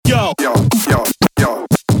Future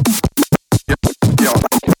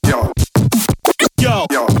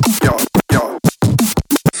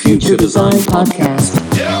Design Podcast.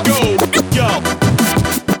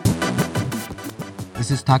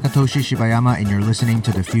 This is Takatoshi Shibayama, and you're listening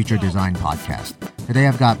to the Future Design Podcast. Today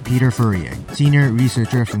I've got Peter Fourier, Senior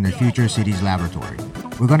Researcher from the Future Cities Laboratory.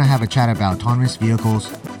 We're going to have a chat about autonomous vehicles,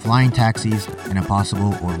 flying taxis, and a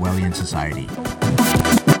possible Orwellian society.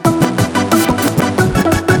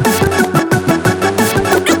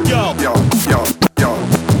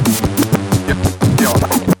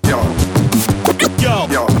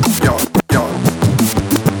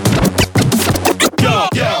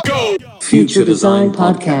 Future Design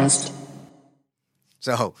Podcast.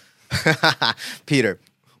 So, Peter,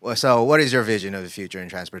 so what is your vision of the future in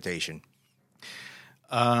transportation?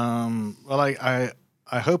 Well, I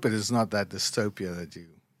hope it is not that dystopia that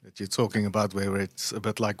you're talking about, where it's a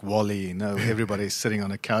bit like WALL-E. You know, everybody's sitting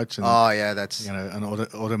on a couch, and That's an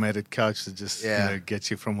automated couch that just gets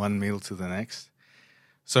you from one meal to the next.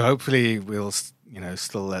 So hopefully we'll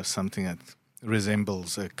still have something that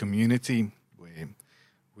resembles a community where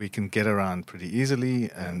we can get around pretty easily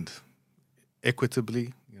and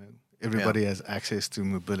equitably. Everybody has access to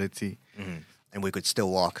mobility, and we could still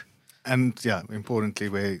walk. And importantly,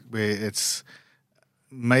 where it's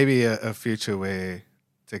maybe a future where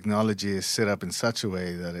technology is set up in such a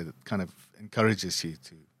way that it kind of encourages you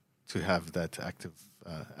to have that active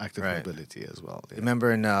mobility as well. Yeah.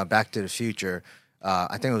 Remember in Back to the Future,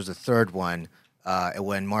 I think it was the third one,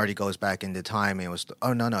 when Marty goes back into time, and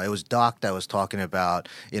it was Doc that was talking about,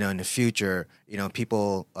 in the future,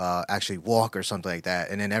 people actually walk or something like that,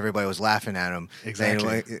 and then everybody was laughing at him,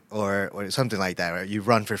 exactly, saying, or something like that, right? You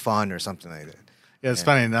run for fun or something like that. Yeah, it's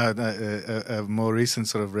funny. Now, a more recent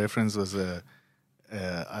sort of reference was I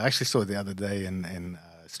actually saw it the other day in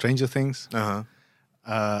Stranger Things,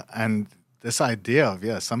 and this idea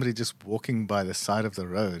of somebody just walking by the side of the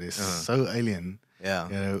road is so alien. Yeah,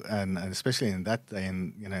 and especially in that day,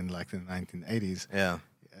 in like the 1980s,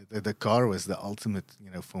 the car was the ultimate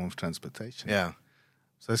form of transportation. Yeah,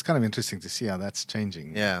 so it's kind of interesting to see how that's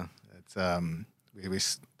changing. Yeah, it's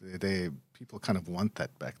people kind of want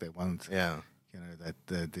that back. They want that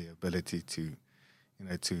the ability to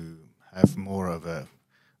to have more of a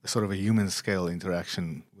sort of a human scale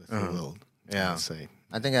interaction with the world. Yeah,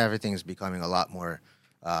 I think everything's becoming a lot more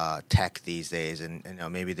tech these days, and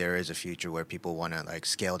maybe there is a future where people want to like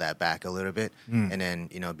scale that back a little bit, and then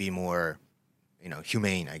be more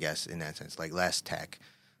humane, I guess, in that sense, like less tech.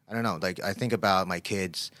 I don't know, like I think about my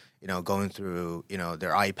kids going through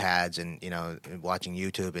their iPads and watching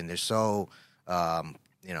YouTube, and they're so the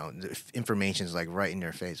information is like right in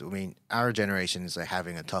their face. I mean, our generation is like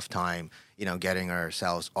having a tough time getting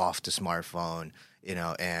ourselves off the smartphone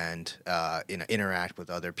and interact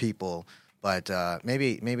with other people. But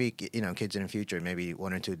maybe kids in the future, maybe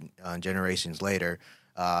one or two generations later,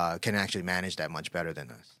 can actually manage that much better than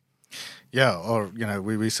us. Yeah, or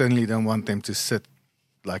we certainly don't want them to sit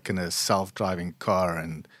like in a self-driving car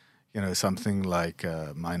and something like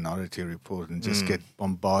Minority Report and just get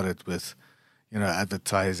bombarded with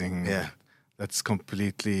advertising that's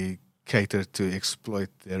completely catered to exploit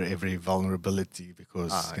their every vulnerability,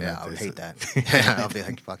 because I would hate that. I'll be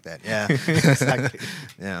like, fuck that. Yeah, exactly.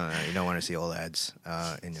 You don't want to see all ads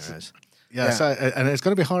in your eyes. So, and it's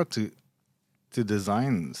going to be hard to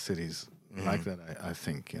design cities like that. I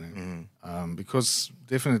think because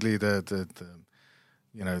definitely the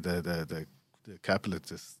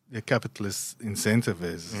capitalist incentive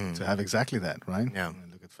is to have exactly that, right? Yeah.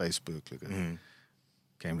 Look at Facebook. Look at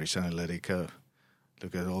Cambridge Analytica.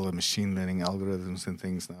 Look at all the machine learning algorithms and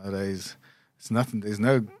things nowadays. It's nothing. There's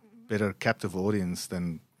no better captive audience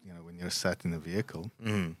than when you're sat in a vehicle,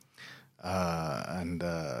 and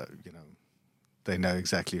they know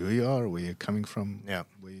exactly who you are, where you're coming from,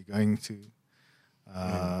 where you're going to,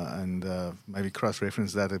 and maybe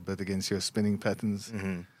cross-reference that a bit against your spinning patterns.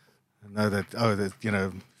 Know that if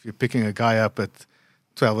you're picking a guy up at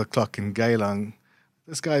 12 o'clock in Geelong,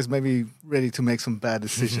 this guy's maybe ready to make some bad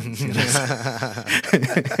decisions.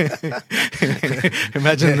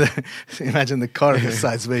 Imagine the car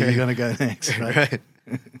decides where you're going to go next, right?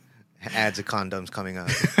 Ads of condoms coming up.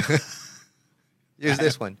 Use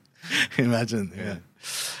this one. Imagine,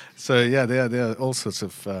 So there are all sorts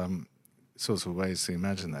of ways to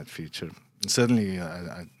imagine that future. And certainly,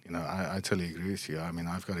 I totally agree with you. I mean,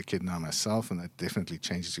 I've got a kid now myself, and that definitely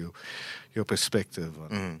changes your perspective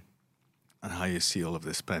on how you see all of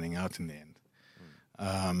this panning out in the end.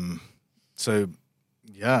 So,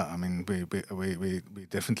 I mean, we're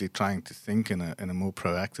definitely trying to think in a more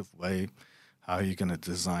proactive way. How are you going to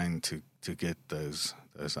design to get those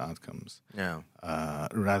those outcomes, Yeah.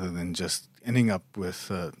 rather than just ending up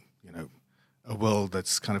with a world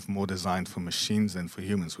that's kind of more designed for machines than for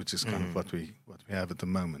humans, which is kind of what we have at the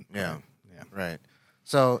moment. Yeah. Right? Yeah. Right.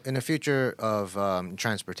 So, in the future of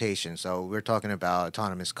transportation, so we're talking about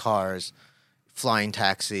autonomous cars, flying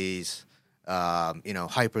taxis,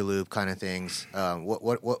 Hyperloop kind of things.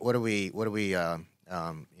 What are we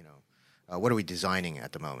designing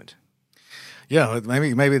at the moment? Yeah, but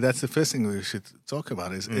maybe that's the first thing we should talk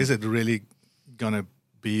about. Is it really gonna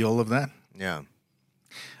be all of that? Yeah.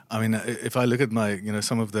 I mean, if I look at my,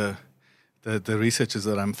 some of the researchers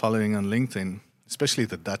that I'm following on LinkedIn, especially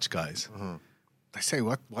the Dutch guys, they say,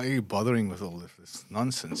 why are you bothering with all of this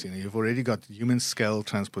nonsense? You've already got human scale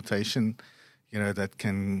transportation, that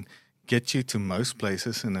can get you to most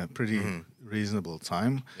places in a pretty reasonable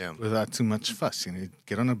time without too much fuss. You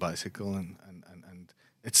get on a bicycle and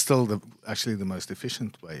it's still actually the most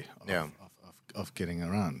efficient way of getting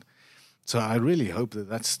around. So I really hope that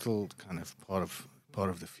that's still kind of part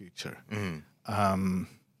of the future. And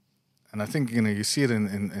I think you see it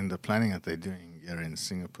in the planning that they're doing here in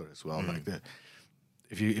Singapore as well. Like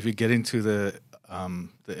if you get into the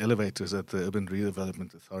elevators at the Urban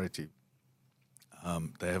Redevelopment Authority,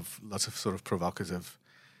 they have lots of sort of provocative,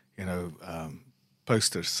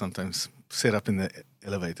 posters sometimes set up in the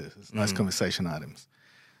elevators. It's nice conversation items.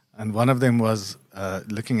 And one of them was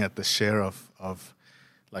looking at the share of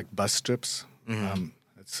like bus trips.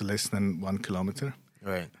 It's less than 1 kilometer.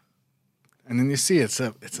 Right. And then you see there's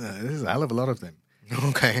a hell of a lot of them.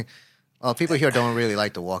 Okay. Well, people here don't really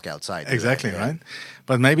like to walk outside. Exactly, right?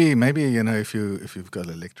 But maybe if you've got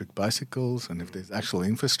electric bicycles and if there's actual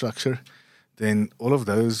infrastructure, then all of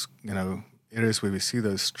those areas where we see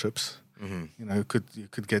those trips, you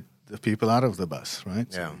could get the people out of the bus, right?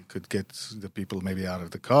 Yeah. So you could get the people maybe out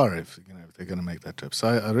of the car if they're going to make that trip. So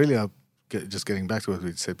I really hope, just getting back to what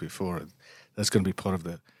we said before, that's going to be part of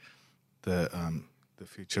the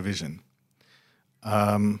future vision.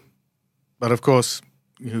 But of course,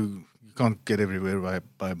 you can't get everywhere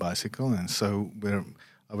by bicycle, and so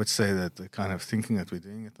I would say that the kind of thinking that we're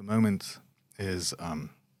doing at the moment is,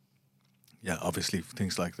 obviously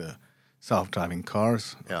things like the self-driving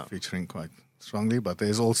cars are featuring quite strongly, but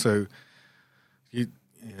there's also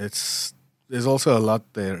there's also a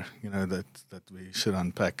lot there, that we should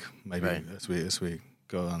unpack maybe as we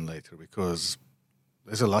go on later, because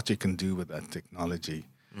there's a lot you can do with that technology.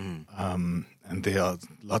 And there are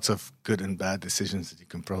lots of good and bad decisions that you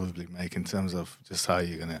can probably make in terms of just how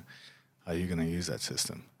you're gonna use that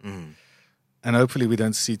system. And hopefully we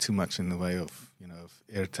don't see too much in the way of of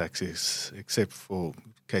air taxis, except for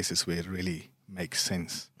cases where it really makes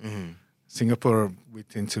sense. Singapore, we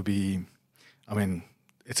tend to be,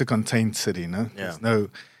 it's a contained city, no? Yeah.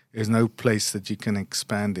 There's no place that you can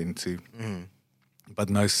expand into. But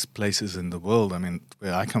most places in the world,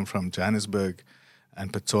 where I come from, Johannesburg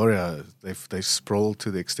and Pretoria, they've sprawled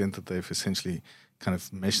to the extent that they've essentially kind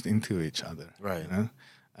of meshed into each other. Right.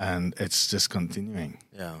 And it's just continuing.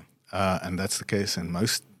 Yeah. And that's the case in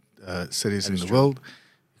most cities in the true. world,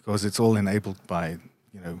 because it's all enabled by,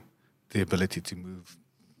 the ability to move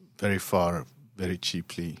very far, very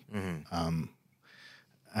cheaply.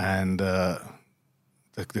 And the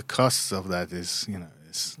costs of that is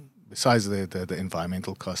besides the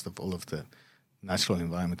environmental cost of all of the natural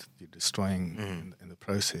environment that you're destroying in the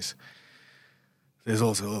process, there's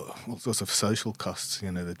also all sorts of social costs,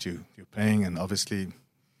 that you're paying, and obviously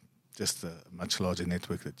just a much larger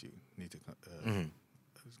network that you need to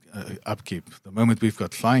upkeep. The moment we've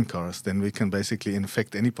got flying cars, then we can basically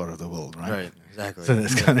infect any part of the world, right? Right, exactly. So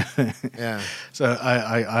that's kind of Yeah. So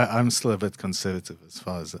I'm still a bit conservative as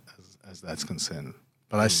far as that's concerned,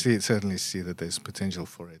 but I certainly see that there's potential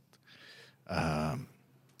for it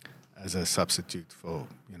as a substitute for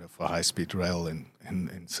for high speed rail in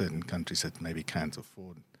certain countries that maybe can't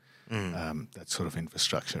afford that sort of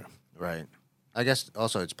infrastructure. Right. I guess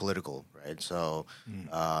also it's political, right? So, we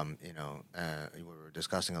were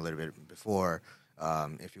discussing a little bit before.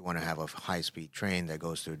 If you want to have a high-speed train that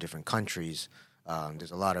goes through different countries,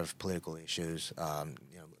 there's a lot of political issues.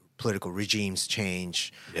 Political regimes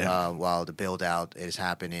change while the build-out is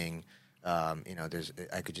happening.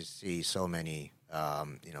 I could just see so many,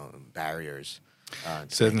 barriers. To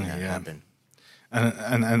Certainly, making that yeah. happen.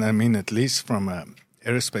 And at least from an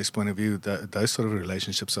aerospace point of view, those sort of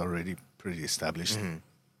relationships are already pretty established.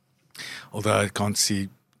 Although I can't see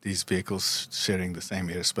these vehicles sharing the same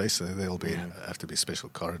airspace, so there'll have to be special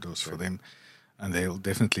corridors for them, and there'll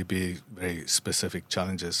definitely be very specific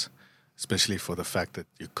challenges, especially for the fact that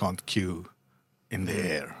you can't queue in the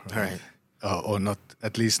air, Right. Or not,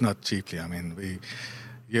 at least not cheaply.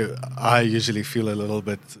 I usually feel a little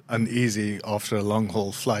bit uneasy after a long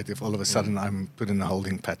haul flight if all of a sudden I'm put in a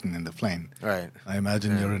holding pattern in the plane. Right. I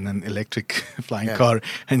imagine you're in an electric flying car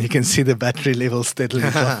and you can see the battery level steadily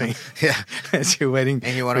dropping. Yeah. As you're waiting.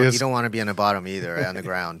 And you don't want to be on the bottom either, right, on the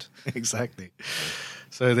ground. Exactly.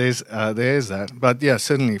 So there's that. But yeah,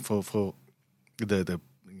 certainly for the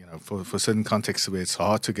for certain contexts where it's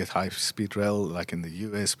hard to get high speed rail, like in the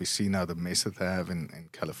US, we see now the mess that they have in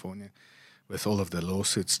California, with all of the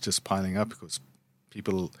lawsuits just piling up because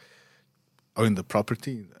people own the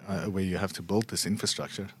property where you have to build this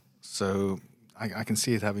infrastructure. So I can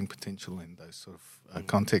see it having potential in those sort of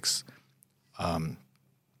contexts.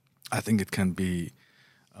 I think it can be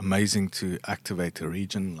amazing to activate a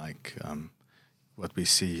region like what we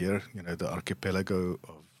see here, the archipelago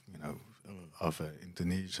of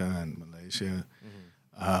Indonesia and Malaysia,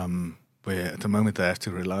 where at the moment they have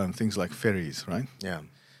to rely on things like ferries, right? Yeah.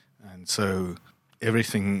 And so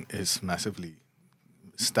everything is massively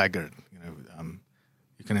staggered.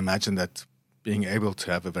 You can imagine that being able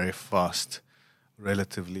to have a very fast,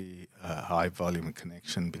 relatively high volume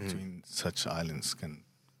connection between such islands can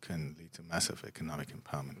lead to massive economic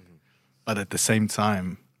empowerment. But at the same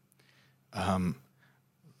time,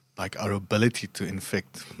 like our ability to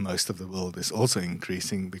infect most of the world is also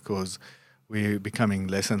increasing because we're becoming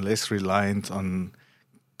less and less reliant on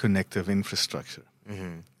connective infrastructure.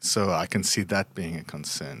 So I can see that being a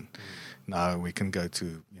concern. Now we can go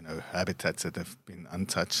to habitats that have been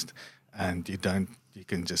untouched, and you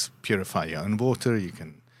can just purify your own water. You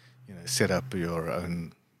can set up your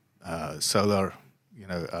own solar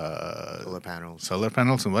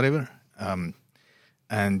panels and whatever,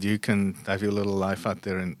 and you can have your little life out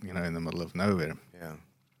there in the middle of nowhere. Yeah,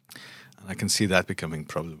 and I can see that becoming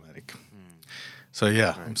problematic. So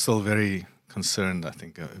yeah, right. I'm still very concerned. I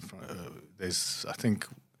think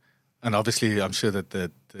and obviously I'm sure that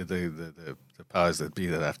the powers that be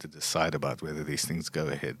that have to decide about whether these things go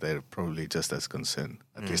ahead, they're probably just as concerned.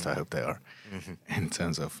 At least I hope they are, in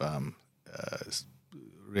terms of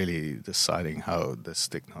really deciding how this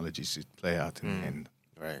technology should play out in the end.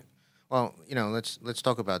 Right. Well, let's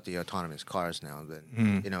talk about the autonomous cars now.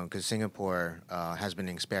 Then, because Singapore has been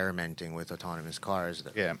experimenting with autonomous cars.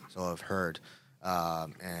 So I've heard.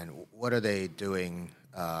 And what are they doing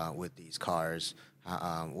with these cars?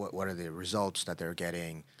 What are the results that they're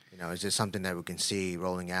getting? Is this something that we can see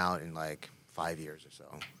rolling out in like 5 years or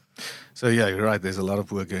so? So yeah, you're right. There's a lot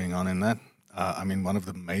of work going on in that. One of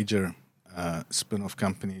the major spin-off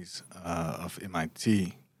companies of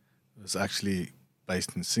MIT was actually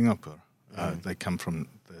based in Singapore. They come from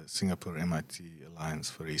the Singapore-MIT Alliance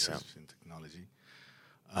for Research and Technology,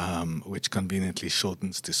 which conveniently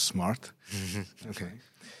shortens to SMART. Okay.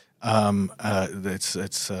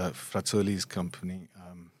 It's Frazzoli's company,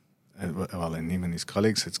 and him and his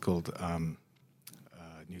colleagues. It's called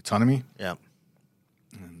Newtonomy. Yeah.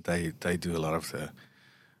 And they do a lot of the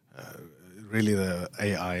really the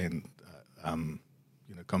AI and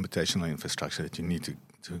computational infrastructure that you need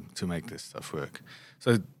to make this stuff work.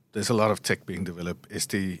 So there's a lot of tech being developed.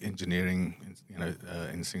 ST Engineering,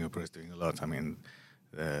 in Singapore is doing a lot.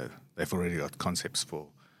 They've already got concepts for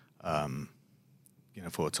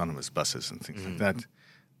for autonomous buses and things like that.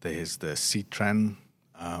 There's the CTRAN,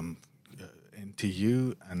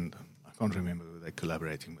 NTU, and I can't remember who they're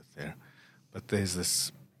collaborating with there. But there's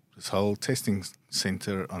this whole testing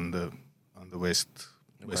center on the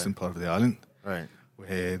western part of the island, right,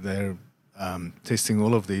 where they're testing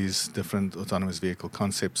all of these different autonomous vehicle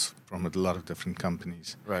concepts from a lot of different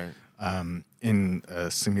companies, right, in a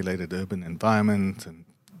simulated urban environment. And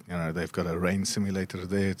they've got a rain simulator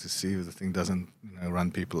there to see if the thing doesn't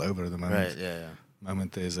run people over at the moment. Right, yeah. The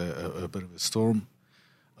moment there's a bit of a storm,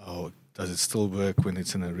 or does it still work when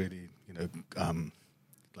it's in a really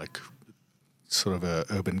like sort of a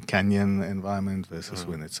urban canyon environment versus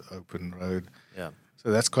when it's open road? Yeah.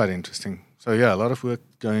 So that's quite interesting. So yeah, a lot of work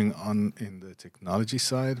going on in the technology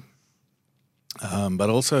side, but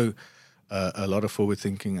also a lot of forward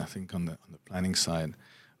thinking. I think on the planning side,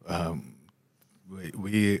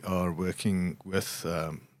 we are working with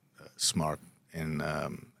SMART and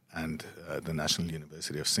the National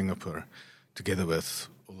University of Singapore, together with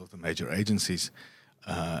all of the major agencies,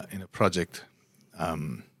 in a project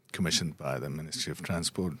commissioned by the Ministry of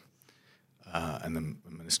Transport and the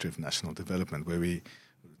Ministry of National Development, where we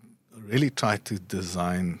really try to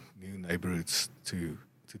design new neighborhoods to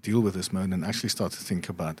deal with this mode and actually start to think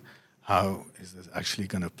about how is this actually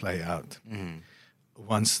going to play out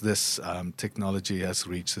once this technology has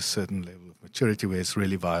reached a certain level of maturity where it's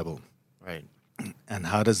really viable. Right. And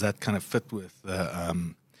how does that kind of fit with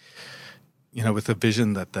the, with the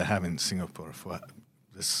vision that they have in Singapore for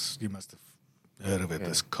this, you must have heard of it,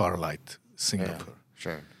 this Car Light Singapore.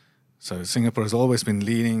 Sure. So Singapore has always been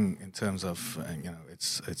leading in terms of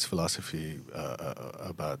its philosophy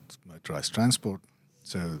about motorized transport.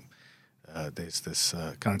 So there's this.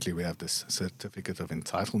 Currently, we have this certificate of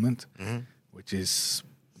entitlement, which is,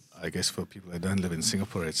 I guess, for people that don't live in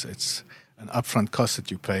Singapore, it's an upfront cost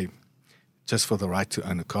that you pay just for the right to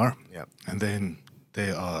own a car. Yep. And then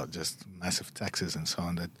there are just massive taxes and so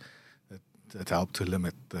on that help to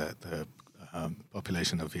limit the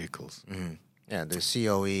population of vehicles. Yeah, the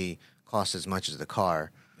COE costs as much as the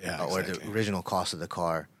car, or the original cost of the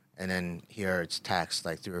car, and then here it's taxed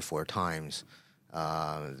like 3 or 4 times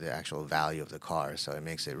the actual value of the car. So it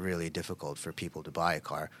makes it really difficult for people to buy a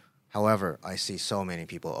car. However, I see so many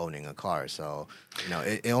people owning a car, so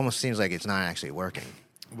it almost seems like it's not actually working.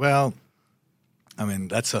 Well, I mean,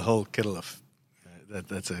 that's a whole kettle of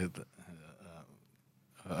that's a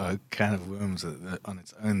can of worms on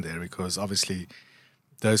its own there, because obviously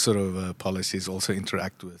those sort of policies also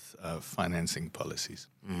interact with financing policies.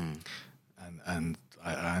 And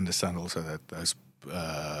I understand also that those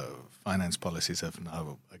finance policies have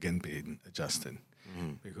now again been adjusted,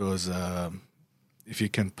 because if you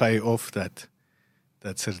can pay off that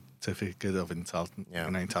certificate of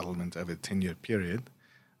entitlement over a 10-year period,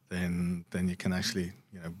 then you can actually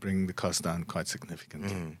bring the cost down quite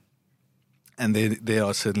significantly. And there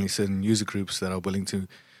are certainly certain user groups that are willing to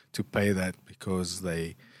pay that, because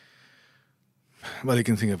you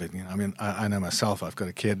can think of it. I mean, I know myself. I've got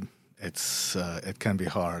a kid. It can be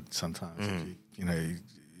hard sometimes.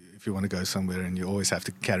 If you want to go somewhere and you always have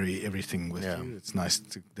to carry everything with you. It's nice.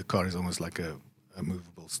 The car is almost like a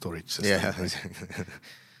movable storage system. Yeah. Right?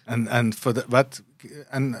 and for the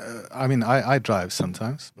I mean, I drive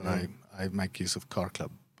sometimes, but I make use of Car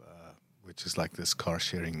Club, which is like this car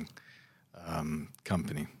sharing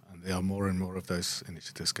company, and there are more and more of those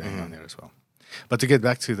initiatives going on there as well. But to get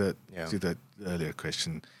back to the earlier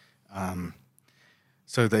question,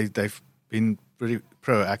 so they've been pretty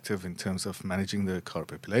proactive in terms of managing the car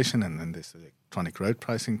population, and then there's electronic road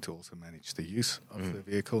pricing to also manage the use of the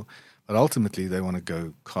vehicle. But ultimately, they want to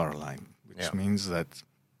go car line, which means that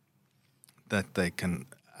they can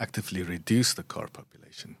actively reduce the car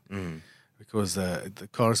population, because the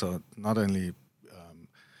cars are not only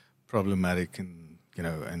problematic in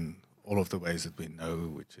all of the ways that we know,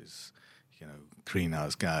 which is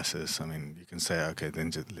greenhouse gases. I mean, you can say, okay,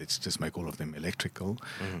 then let's just make all of them electrical,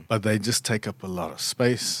 but they just take up a lot of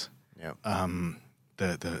space.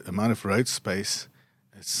 The amount of road space,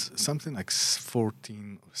 it's something like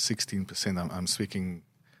 14 or 16%. I'm speaking,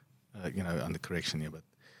 under correction here, but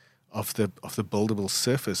of the buildable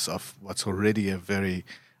surface of what's already a very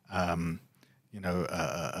a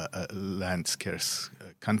land scarce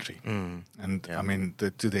country. And I mean,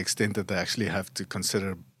 to the extent that they actually have to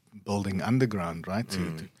consider building underground, right?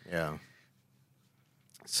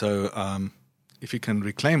 So if you can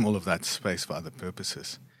reclaim all of that space for other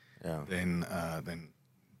purposes, then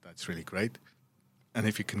that's really great. And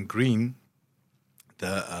if you can green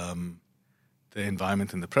the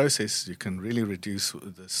environment in the process, you can really reduce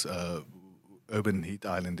this urban heat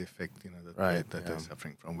island effect, that they're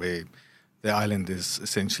suffering from, where the island is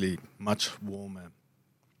essentially much warmer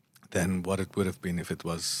than what it would have been if it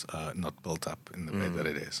was not built up in the way that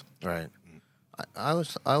it is. Right. I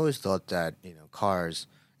always thought that cars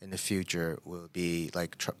in the future will be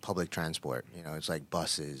like public transport. It's like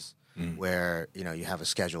buses, where you have a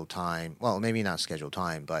scheduled time. Well, maybe not scheduled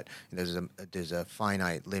time, but there's a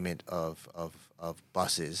finite limit of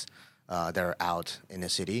buses that are out in the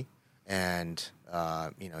city, and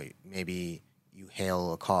maybe you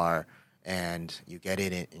hail a car and you get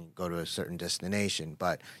in it and go to a certain destination,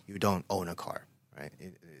 but you don't own a car, right?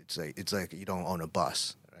 It's like you don't own a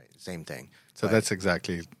bus, right? Same thing. So that's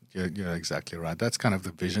exactly, you're exactly right. That's kind of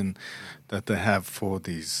the vision that they have for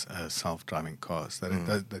these self-driving cars,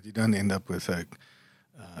 that you don't end up with a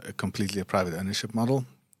completely private ownership model.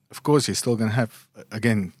 Of course, you're still going to have,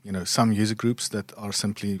 again, some user groups that are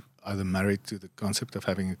simply either married to the concept of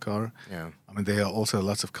having a car. I mean, there are also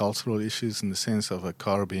lots of cultural issues in the sense of a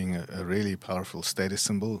car being a really powerful status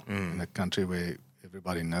symbol in a country where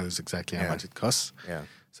everybody knows exactly how much it costs.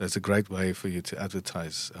 So it's a great way for you to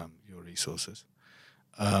advertise your resources.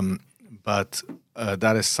 But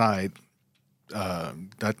that aside,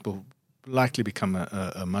 that will likely become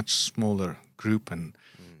a much smaller group, and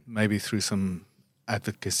maybe through some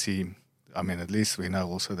advocacy. I mean, at least we know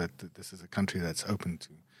also that this is a country that's open to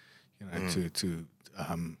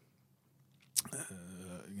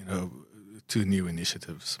to new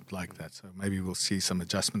initiatives like that. So maybe we'll see some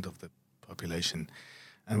adjustment of the population,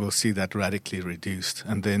 and we'll see that radically reduced.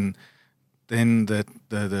 And then then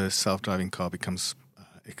the self-driving car becomes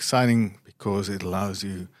exciting because it allows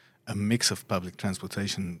you a mix of public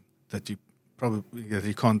transportation that you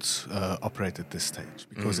can't operate at this stage,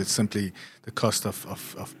 because it's simply the cost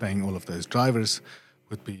of paying all of those drivers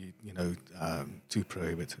would be too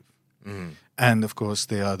prohibitive. And of course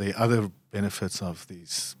there are the other benefits of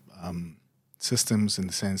these systems, in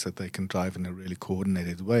the sense that they can drive in a really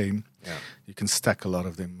coordinated way. You can stack a lot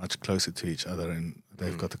of them much closer to each other, and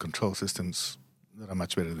they've got the control systems that are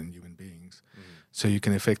much better than human beings. So you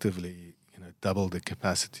can effectively double the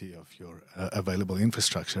capacity of your available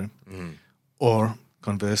infrastructure, or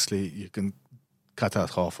conversely, you can cut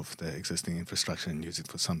out half of the existing infrastructure and use it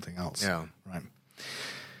for something else. Right.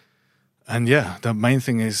 And the main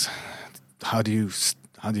thing is, how do you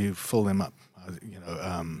fill them up?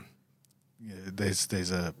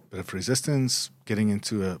 There's a bit of resistance getting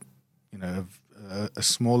into a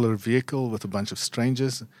smaller vehicle with a bunch of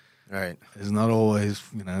strangers. Right. Is not always,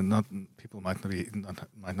 not people might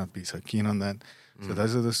not be so keen on that. So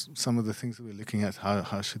those are some of the things that we're looking at.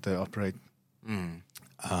 How should they operate?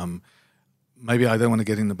 Maybe I don't want to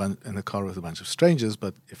get in the car with a bunch of strangers,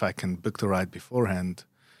 but if I can book the ride beforehand,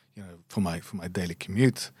 for my daily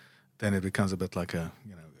commute, then it becomes a bit like a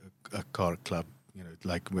car club,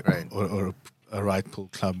 or a ride pool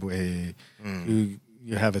club where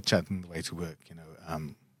you have a chat on the way to work,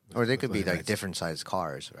 Or they could be like different sized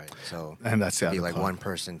cars, right? So and that's the be other like part. one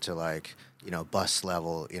person to bus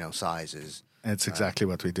level, sizes. It's exactly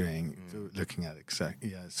what we're doing, looking at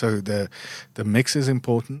exactly. Yeah. So the mix is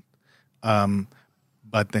important,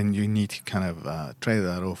 but then you need to kind of trade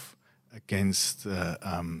that off against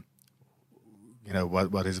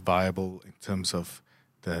what is viable in terms of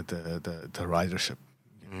the ridership.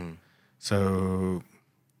 So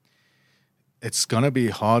it's going to be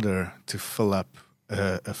harder to fill up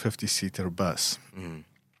a 50-seater bus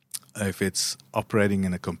if it's operating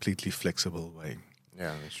in a completely flexible way.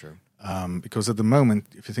 Yeah, that's true. Because at the moment,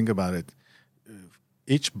 if you think about it,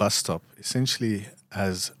 each bus stop essentially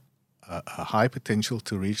has a high potential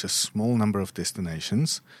to reach a small number of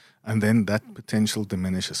destinations, and then that potential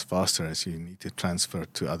diminishes faster as you need to transfer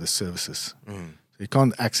to other services. So you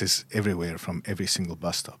can't access everywhere from every single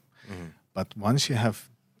bus stop. But once you have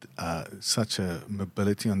such a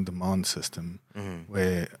mobility on demand system,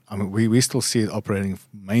 where we still see it operating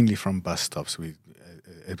mainly from bus stops,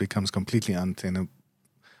 it becomes completely untenable.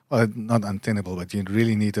 Well, not untenable, but you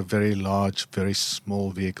really need a very large, very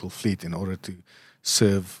small vehicle fleet in order to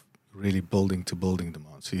serve really building to building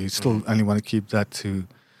demand. So you still only want to keep that to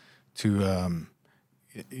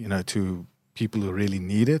people who really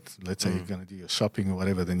need it. Let's say you're going to do your shopping or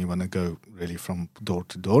whatever, then you want to go really from door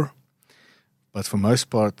to door. But for most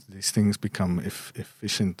part, these things become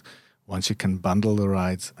efficient once you can bundle the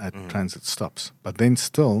rides at transit stops. But then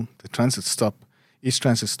still, each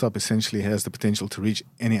transit stop essentially has the potential to reach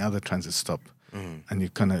any other transit stop. And you're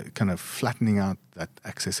kind of flattening out that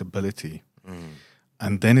accessibility.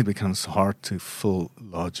 And then it becomes hard to fill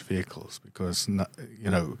large vehicles because,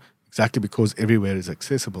 exactly because everywhere is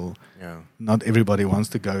accessible, not everybody wants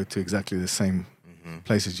to go to exactly the same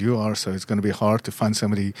places you are. So it's going to be hard to find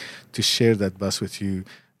somebody to share that bus with you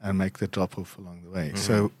and make the drop-off along the way.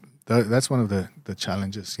 So that's one of the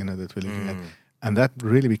challenges, that we're looking at. And that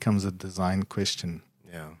really becomes a design question.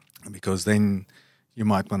 Yeah. Because then you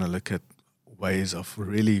might want to look at ways of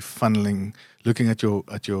really funneling, looking at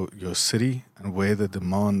your city and where the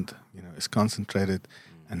demand, is concentrated,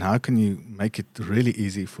 and how can you make it really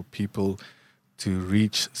easy for people to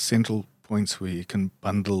reach central points where you can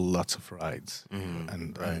bundle lots of rides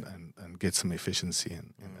and get some efficiency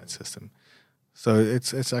in that system. So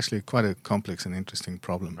it's actually quite a complex and interesting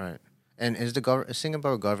problem. Right. And is the thing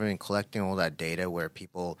about government collecting all that data where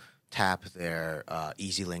people tap their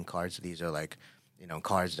EasyLink cards? These are like,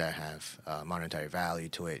 cards that have monetary value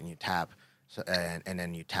to it, and you tap, and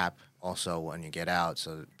then you tap also when you get out,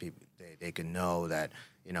 so people they can know that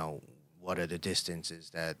what are the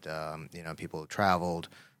distances that people traveled,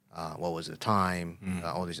 what was the time,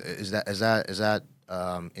 all these. Is that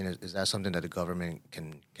something that the government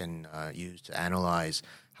can use to analyze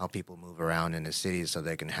how people move around in the cities, so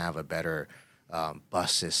they can have a better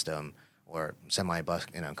bus system or semi-bus,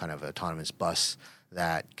 kind of autonomous bus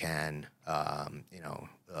that can,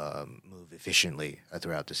 move efficiently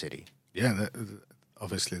throughout the city? Yeah,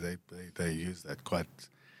 obviously they use that quite.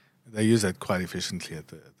 They use that quite efficiently at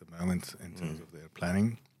the moment in terms of their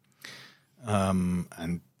planning,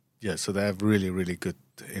 so they have really, really good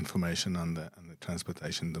information on the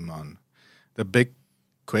transportation demand. The big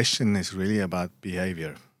question is really about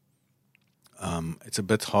behavior. It's a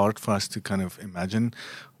bit hard for us to kind of imagine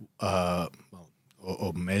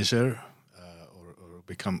or measure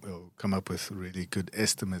come up with really good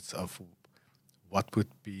estimates of what would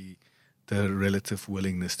be the relative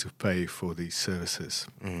willingness to pay for these services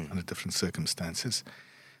under different circumstances.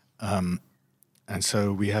 And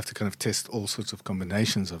so we have to kind of test all sorts of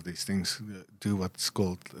combinations of these things, do what's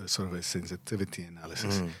called sort of a sensitivity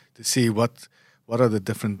analysis to see what are the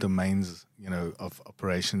different domains, of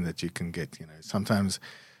operation that you can get. Sometimes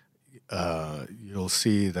you'll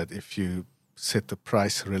see that if you set the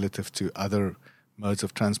price relative to other modes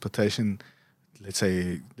of transportation, let's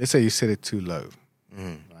say you set it too low,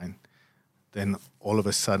 right? Then all of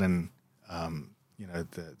a sudden,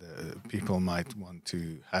 the people might want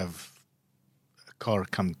to have car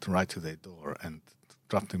come right to their door and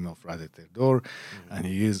drop them off right at their door, and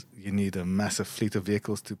you need a massive fleet of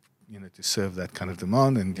vehicles to serve that kind of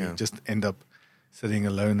demand, and you just end up sitting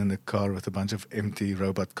alone in the car with a bunch of empty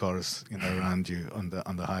robot cars around you on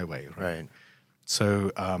the highway, right?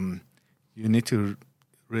 So you need to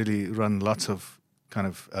really run lots of kind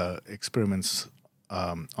of experiments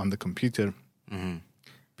on the computer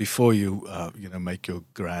before you make your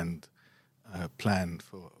grand plan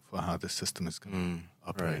for how the system is going to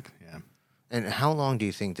operate. Right. Yeah. And how long do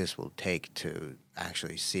you think this will take to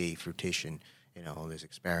actually see fruition, all these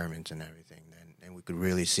experiments and everything, and we could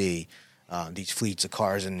really see these fleets of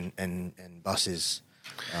cars and buses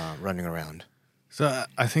running around? So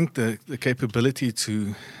I think the capability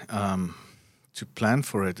to plan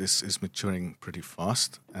for it is maturing pretty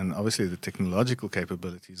fast, and obviously the technological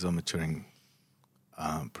capabilities are maturing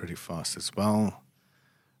pretty fast as well.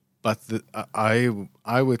 But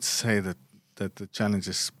I would say that the challenge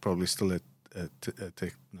is probably still a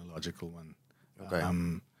technological one. Okay.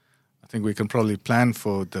 I think we can probably plan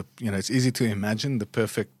for it's easy to imagine the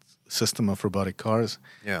perfect system of robotic cars.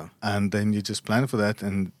 Yeah. And then you just plan for that,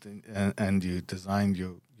 and you design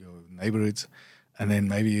your neighborhoods, and then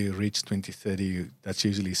maybe you reach 2030. That's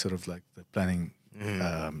usually sort of like the planning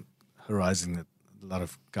horizon that a lot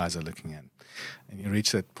of guys are looking at. And you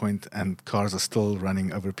reach that point, and cars are still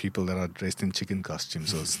running over people that are dressed in chicken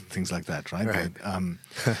costumes or things like that, right?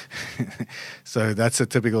 Right. So that's a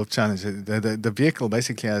typical challenge. The vehicle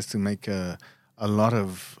basically has to make a lot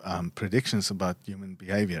of predictions about human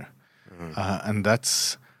behavior. And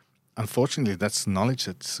unfortunately, that's knowledge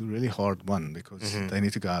that's really hard won, because they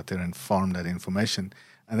need to go out there and farm that information.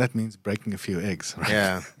 And that means breaking a few eggs, right?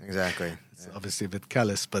 Yeah, exactly. It's obviously a bit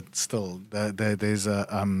callous, but still, there's a...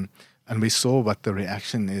 and we saw what the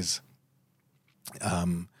reaction is,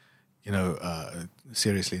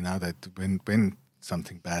 seriously now, that when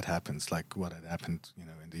something bad happens, like what had happened,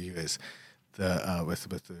 in the US, with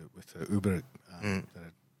the Uber that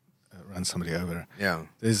ran somebody over. Yeah.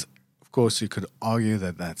 There's, of course, you could argue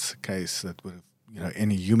that that's a case that would have,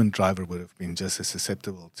 any human driver would have been just as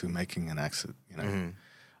susceptible to making an accident,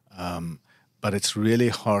 But it's really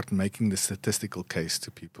hard making the statistical case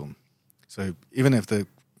to people. So even if the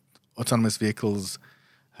autonomous vehicles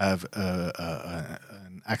have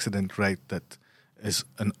an accident rate that is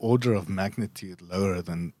an order of magnitude lower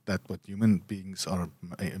than that what human beings are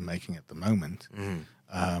making at the moment,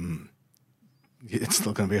 it's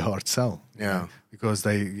still going to be a hard sell. Yeah, because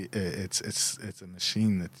it's a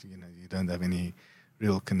machine that you don't have any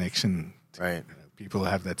real connection to. Right. People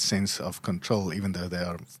have that sense of control, even though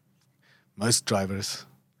most drivers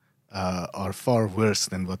are far worse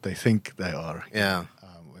than what they think they are. Yeah.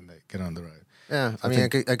 When they get on the road. Yeah,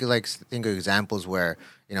 I could like think of examples where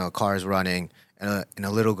a car is running and a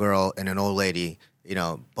little girl and an old lady,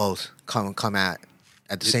 both come at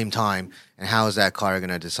the same time, and how is that car going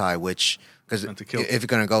to decide which? Because if it's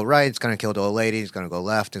going to go right, it's going to kill the old lady. It's going to go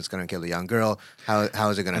left, it's going to kill the young girl. How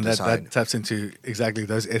is it going to decide? That taps into exactly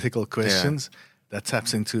those ethical questions. Yeah. That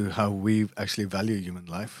taps into how we actually value human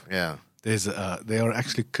life. Yeah, there are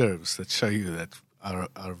actually curves that show you that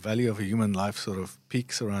our value of a human life sort of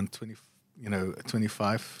peaks around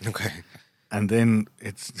 25. Okay. And then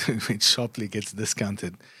it sharply gets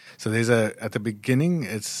discounted. So at the beginning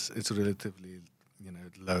it's relatively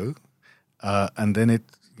low, and then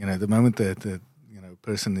the moment that the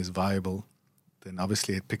person is viable, then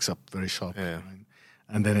obviously it picks up very sharply. Yeah. Right?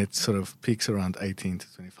 And then it sort of peaks around 18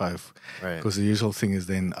 to 25. Right. Because the usual thing is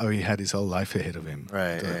then, he had his whole life ahead of him,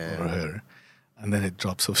 right, or her, and then it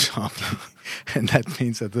drops off sharply, and that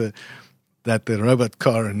means that the robot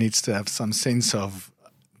car needs to have some sense of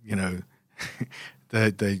the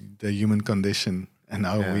human condition and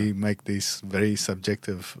how we make these very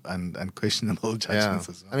subjective and questionable judgments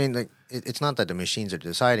as well. I mean, it's not that the machines are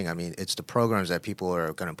deciding. I mean, it's the programs that people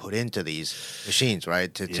are going to put into these machines,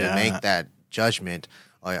 right? To make that judgment.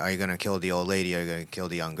 Are you going to kill the old lady? Are you going to kill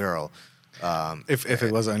the young girl? If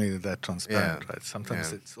it was only that transparent, right?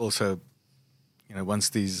 Sometimes it's also, once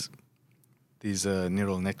these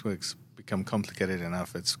neural networks become complicated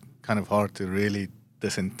enough, it's kind of hard to really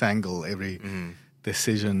disentangle every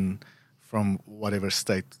decision from whatever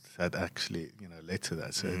state that actually led to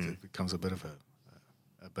that. So it becomes a bit of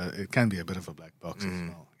but it can be a bit of a black box as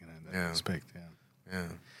well, in that respect. Yeah.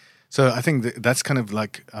 So I think that's kind of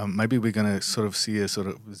like maybe we're going to sort of see a sort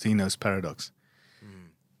of Zeno's paradox.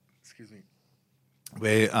 Excuse me.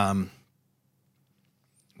 Where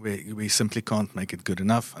we simply can't make it good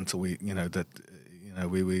enough until we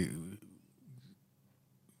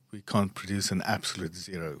can't produce an absolute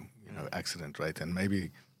zero accident rate, and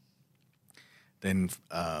maybe then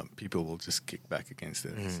people will just kick back against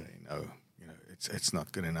it and say no, it's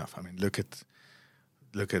not good enough. I mean, look at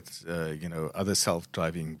other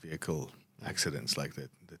self-driving vehicle accidents, like the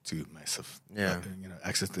two massive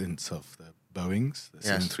accidents of the Boeings, the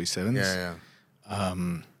 737s.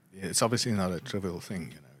 It's obviously not a trivial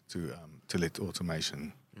thing, to let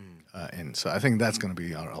automation in. So I think that's going to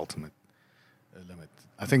be our ultimate limit.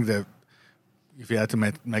 I think that if you had to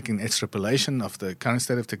make an extrapolation of the current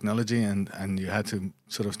state of technology, and you had to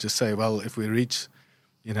sort of just say, well, if we reach,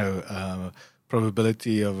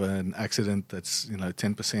 probability of an accident that's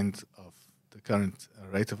 10% of the current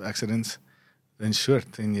rate of accidents, then sure,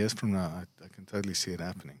 10 years from now, I can totally see it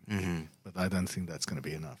happening. But I don't think that's going to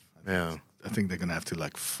be enough. I think they're going to have to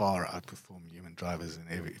far outperform human drivers in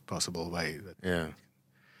every possible way.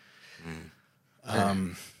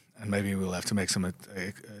 And maybe we'll have to make some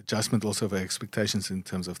adjustment also of our expectations in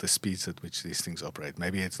terms of the speeds at which these things operate.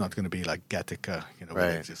 Maybe it's not going to be like Gattaca,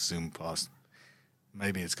 where they just zoom past.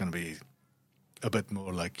 Maybe it's going to be a bit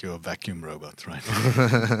more like your vacuum robot, right?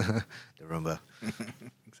 The Roomba.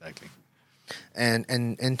 Exactly. And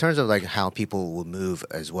in terms of how people will move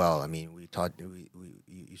as well, I mean,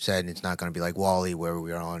 you said it's not going to be like WALL-E, where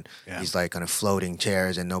we are on these kind of floating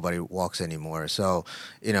chairs and nobody walks anymore. So,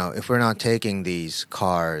 if we're not taking these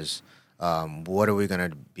cars, what are we going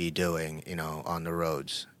to be doing, on the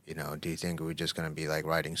roads? Do you think we're just going to be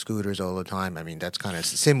riding scooters all the time? I mean, that's kind of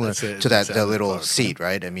similar to the little seat,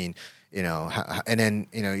 right? I mean, and then,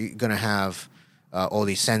 you're going to have all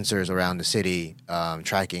these sensors around the city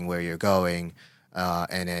tracking where you're going,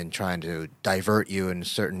 and then trying to divert you in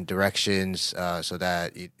certain directions so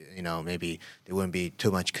that maybe there wouldn't be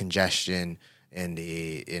too much congestion in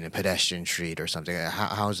a pedestrian street or something.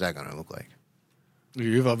 How is that going to look like?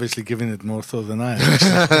 You've obviously given it more thought than I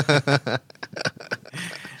have.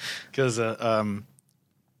 Because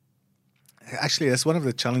actually, that's one of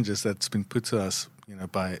the challenges that's been put to us,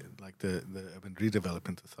 by the Urban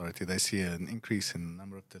Redevelopment Authority. They see an increase in the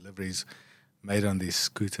number of deliveries made on these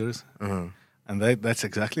scooters. And that's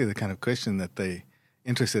exactly the kind of question that they're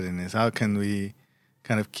interested in, is how can we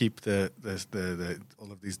kind of keep the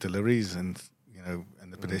all of these deliveries and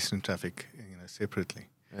the pedestrian traffic separately,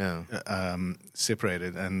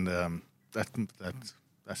 separated, and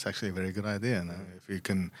that's actually a very good idea. If you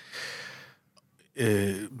can,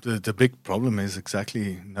 the big problem is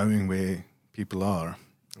exactly knowing where people are.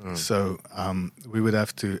 So we would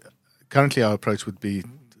have to. Currently, our approach would be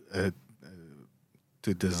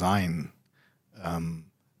to design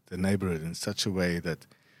the neighborhood in such a way that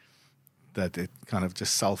it kind of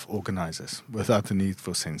just self-organizes without the need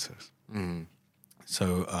for sensors.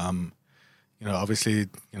 So, obviously,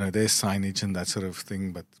 there's signage and that sort of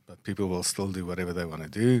thing, but people will still do whatever they want to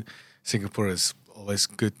do. Singapore is always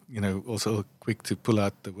good, also quick to pull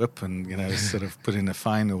out the whip and, sort of put in a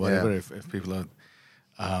fine or whatever if people are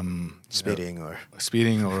speeding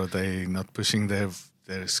or they not pushing their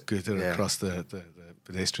scooter across the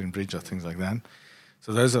pedestrian bridge or things like that.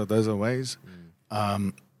 So those are ways.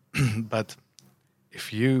 But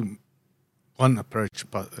if one approach,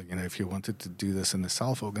 if you wanted to do this in a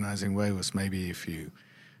self-organizing way, was maybe if you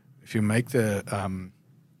make the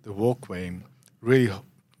walkway really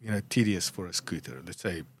tedious for a scooter. Let's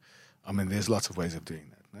say, there's lots of ways of doing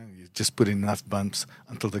that. No? You just put in enough bumps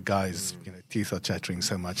until the guy's teeth are chattering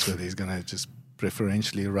so much that he's going to just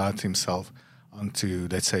preferentially route himself onto,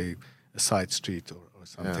 let's say, a side street or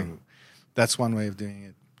something. That's one way of doing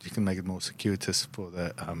it. You can make it more circuitous for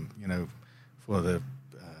the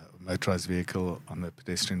motorized vehicle on the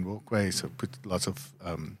pedestrian walkway. So put lots of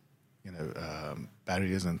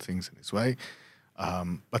barriers and things in its way.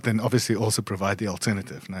 But then obviously also provide the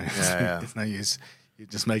alternative. No, it's no use. You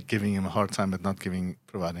just giving him a hard time, but not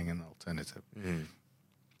providing an alternative.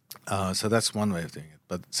 So that's one way of doing it.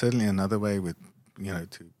 But certainly another way would,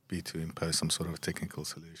 to impose some sort of technical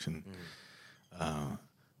solution.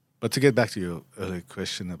 But to get back to your earlier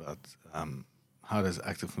question about how does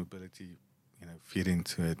active mobility, feed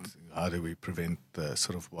into it? How do we prevent the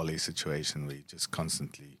sort of WALL-E situation where you just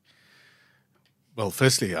constantly, Well,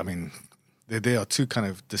 firstly, I mean, there are two kind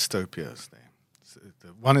of dystopias there. So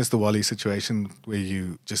one is the WALL-E situation where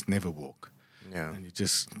you just never walk. Yeah. And you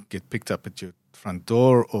just get picked up at your front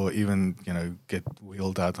door, or even get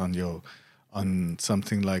wheeled out on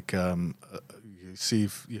something like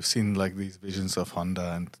you've seen like these visions of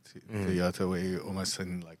Honda and Toyota where you're almost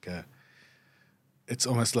in it's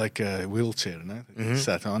almost like a wheelchair, that you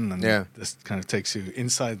sat on, and this kind of takes you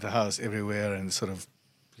inside the house everywhere, and sort of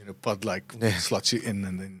pod like slots you in,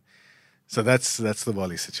 and then so that's the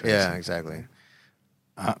WALL-E situation. Yeah, exactly.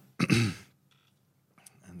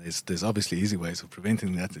 There's obviously easy ways of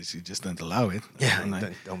preventing that. Is you just don't allow it. Yeah,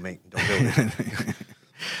 don't build it.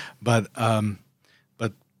 But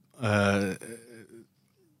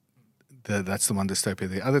that's the one dystopia.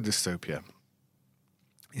 The other dystopia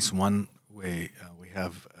is one where we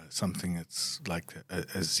have something that's like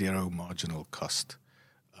a zero marginal cost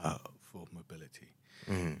for mobility.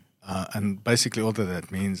 And basically all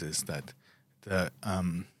that means is that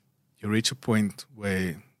you reach a point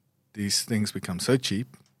where these things become so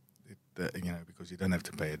cheap because you don't have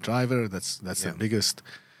to pay a driver. That's the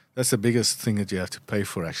biggest thing that you have to pay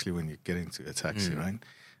for actually when you get into a taxi, right?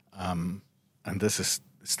 And this is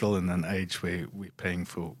still in an age where we're paying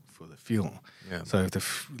for the fuel. Yeah. So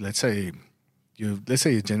let's say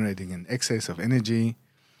you're generating an excess of energy.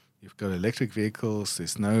 You've got electric vehicles.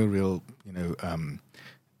 There's no real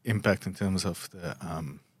impact in terms of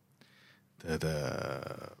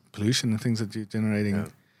the pollution and things that you're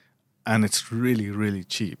generating, and it's really, really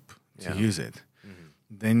cheap to use it.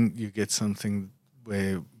 Then you get something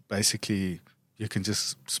where basically you can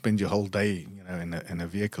just spend your whole day, in a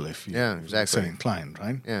vehicle if you're so inclined,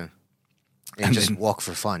 right? Yeah, and just walk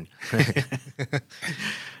for fun.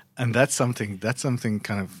 And that's something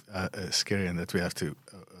kind of scary, and that we have to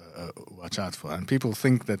watch out for. And people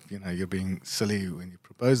think that you're being silly when you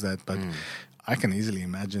propose that, but I can easily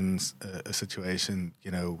imagine a situation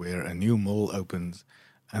where a new mall opens,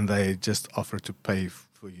 and they just offer to pay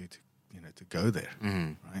for you to go there,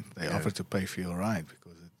 right? They offer to pay for your ride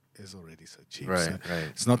because it is already so cheap. Right, so right.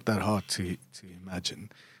 It's not that hard to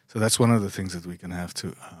imagine. So that's one of the things that we're going to have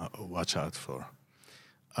to watch out for.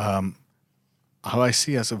 How I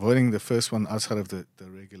see us avoiding the first one outside of the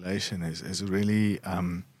regulation is really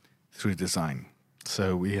through design.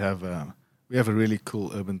 So we have a really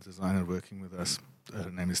cool urban designer working with us. Her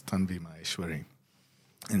name is Tanvi Maheshwari,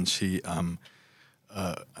 and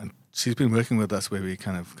she's been working with us where we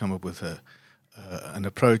kind of come up with an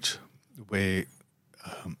approach where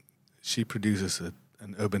she produces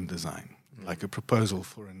an urban design, like a proposal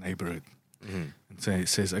for a neighborhood. And so it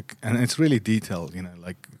says, and it's really detailed,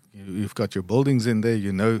 like you've got your buildings in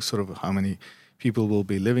there, sort of how many people will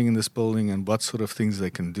be living in this building and what sort of things they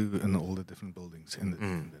can do in all the different buildings in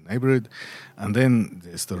the neighborhood. And then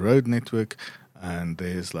there's the road network, and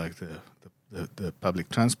there's like the public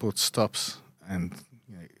transport stops, and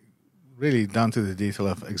really down to the detail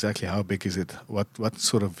of exactly how big is it, what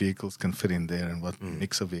sort of vehicles can fit in there, and what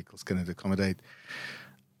mix of vehicles can it accommodate.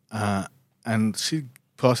 And she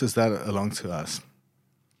passes that along to us.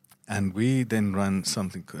 And we then run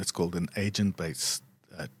something that's called an agent-based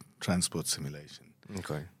transport simulation.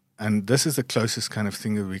 Okay. And this is the closest kind of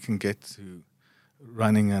thing that we can get to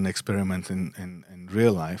running an experiment in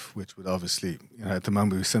real life, which would obviously, at the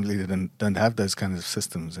moment we simply don't have those kinds of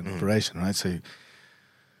systems in operation, right?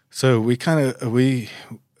 So we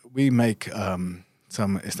we make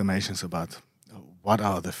some estimations about what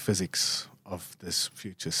are the physics of this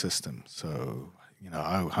future system. So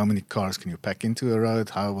how many cars can you pack into a road?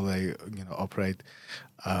 How will they operate?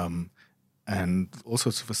 And all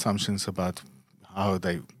sorts of assumptions about how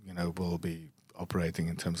they will be operating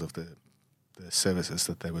in terms of the services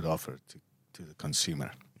that they would offer to the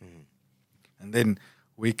consumer. And then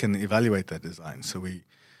we can evaluate that design. So we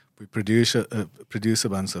produce a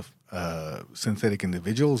bunch of synthetic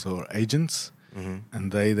individuals or agents,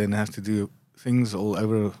 and they then have to do things all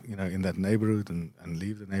over in that neighborhood and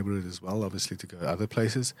leave the neighborhood as well, obviously, to go other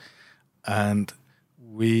places. And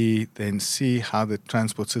we then see how the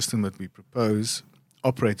transport system that we propose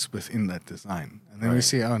operates within that design. And then we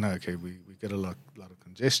see, we get a lot of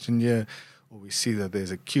congestion here, or we see that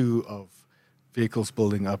there's a queue of vehicles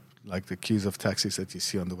building up, like the queues of taxis that you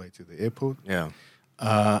see on the way to the airport. Yeah.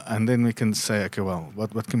 And then we can say, okay, well,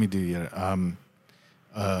 what can we do here?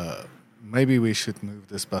 Maybe we should move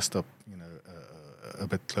this bus stop, a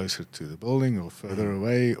bit closer to the building or further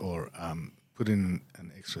away, or put in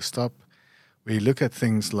an extra stop. We look at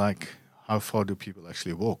things like how far do people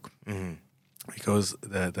actually walk, because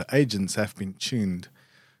the agents have been tuned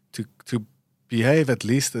to behave at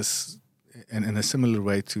least in a similar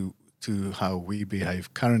way to how we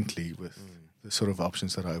behave currently with the sort of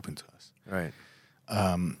options that are open to us. Right.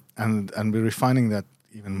 And we're refining that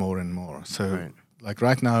even more and more. So, Right. like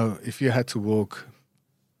right now, if you had to walk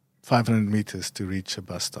 500 meters to reach a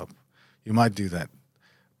bus stop, you might do that.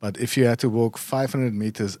 But if you had to walk 500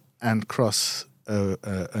 meters and cross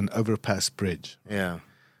an overpass bridge, Yeah.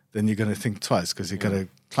 then you're going to think twice because you've got to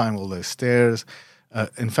climb all those stairs.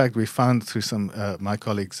 In fact, we found through some my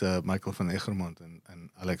colleagues, Michael van Egermond and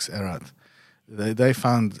Alex Erath, they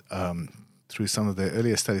found through some of their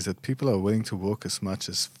earlier studies that people are willing to walk as much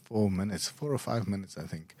as 4 or 5 minutes, I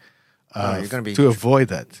think, you're gonna be to avoid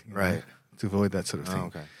that. Right. To avoid that sort of thing. Oh,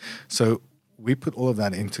 okay. So we put all of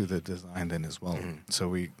that into the design then as well.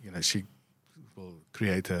 So she will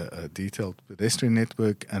create a detailed pedestrian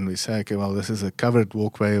network, and we say, okay, well, this is a covered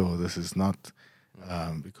walkway or this is not,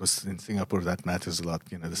 because in Singapore that matters a lot.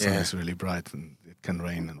 The sun is really bright and it can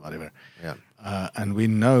rain and whatever. Yeah. And we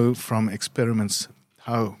know from experiments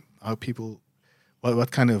how people,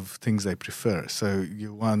 what kind of things they prefer. So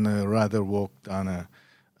you want to rather walk down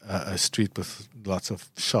a street with lots of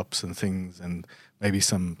shops and things and maybe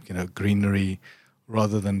some greenery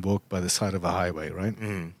rather than walk by the side of a highway, right?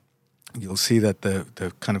 You'll see that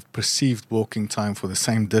the kind of perceived walking time for the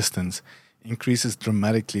same distance increases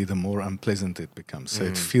dramatically the more unpleasant it becomes. So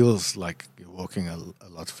it feels like you're walking a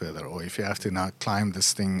lot further. Or if you have to now climb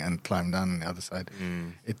this thing and climb down on the other side,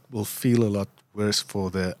 it will feel a lot worse for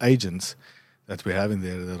the agents that we have in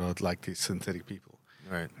there that are like these synthetic people.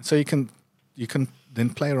 Right. So you can then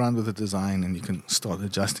play around with the design and you can start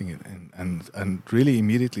adjusting it and really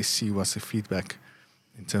immediately see what's the feedback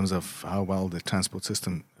in terms of how well the transport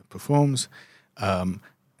system performs,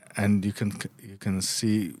 and you can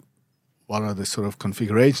see what are the sort of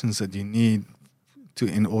configurations that you need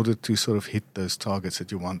in order to sort of hit those targets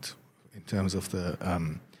that you want in terms of the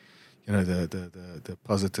the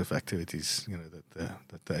positive activities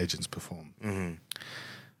that the agents perform.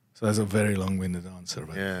 So that's a very long-winded answer,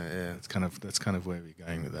 but that's kind of where we're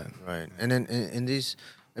going with that. Right. And then in these,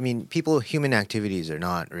 human activities are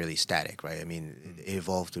not really static, right? I mean, they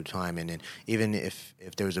evolve through time, and then even if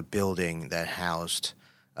there was a building that housed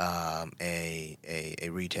a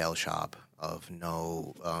retail shop of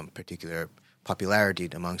no particular popularity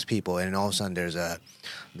amongst people, and all of a sudden there's a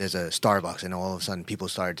Starbucks, and all of a sudden people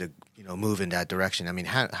started to move in that direction. I mean,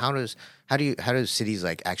 how do cities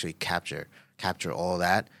like actually capture all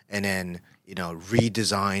that and then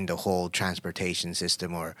redesign the whole transportation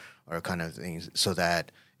system or kind of things so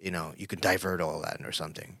that you could divert all that or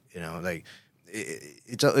something, like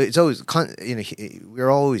it's always we're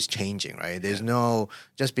always changing, right? There's no,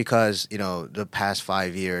 just because the past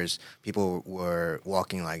 5 years people were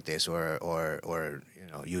walking like this or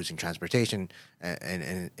using transportation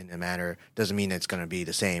in a manner doesn't mean it's going to be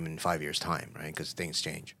the same in 5 years' time, right? Because things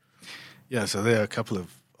change. Yeah, so there are a couple of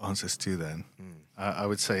answers to that. I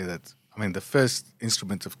would say that, the first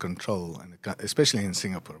instrument of control, and especially in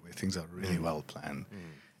Singapore where things are really well planned,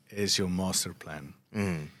 is your master plan.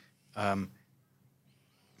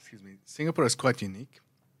 Singapore is quite unique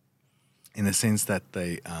in the sense that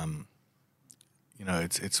they,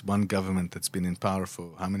 it's one government that's been in power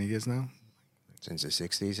for how many years now? Since the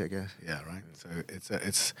 60s, I guess. Yeah, right. So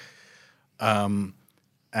it's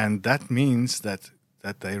and that means that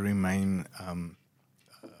they remain.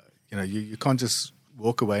 You can't just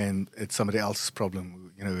walk away and it's somebody else's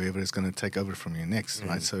problem. Whoever is going to take over from you next,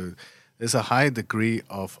 right? So there's a high degree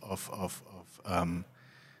of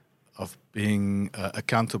being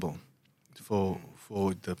accountable for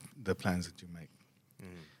the plans that you make.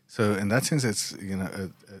 So in that sense, it's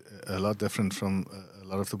a lot different from a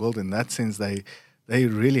lot of the world. In that sense, they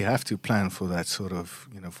really have to plan for that sort of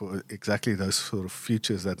for exactly those sort of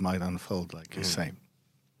futures that might unfold, like you say.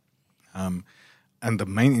 And the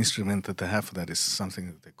main instrument that they have for that is something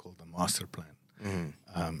that they call the master plan.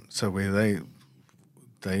 So where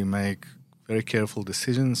they make very careful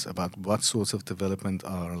decisions about what sorts of development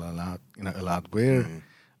are allowed where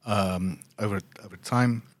over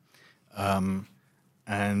time,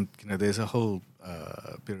 and there's a whole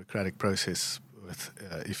bureaucratic process with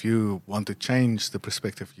if you want to change the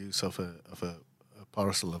prospective use of a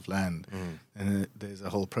parcel of land, and there's a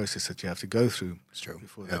whole process that you have to go through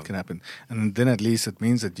before that can happen. And then at least it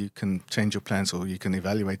means that you can change your plans, or you can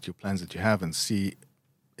evaluate your plans that you have and see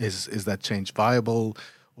is that change viable,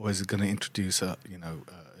 or is it going to introduce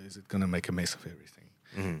is it going to make a mess of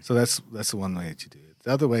everything? So that's the one way to do it.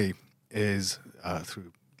 The other way is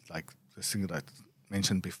through like the thing that I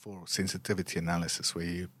mentioned before, sensitivity analysis, where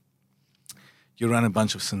you run a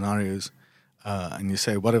bunch of scenarios and you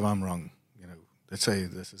say, what if I'm wrong? Let's say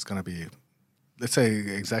this is going to be, let's say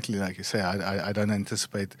exactly like you say, I don't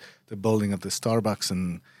anticipate the building of the Starbucks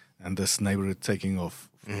and and this neighborhood taking off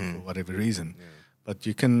for whatever reason. But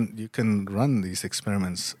you can run these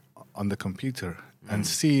experiments on the computer and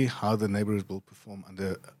see how the neighborhood will perform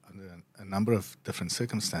under a number of different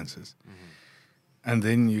circumstances, and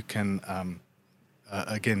then you can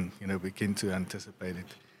again begin to anticipate it,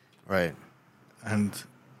 Right. and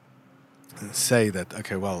say that,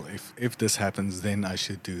 okay, well, if this happens, then I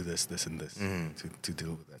should do this, and this to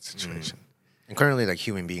deal with that situation. And currently, like,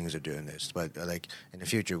 human beings are doing this, but like in the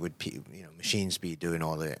future, would machines be doing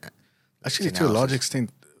all the Actually, to a large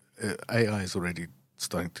extent, AI is already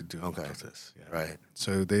starting to do a lot of this. Yeah. Right.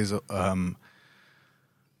 So there's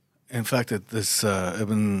in fact, at this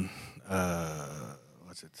urban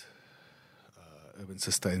urban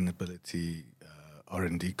sustainability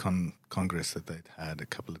R&D congress that they'd had a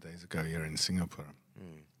couple of days ago here in Singapore,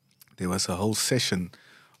 there was a whole session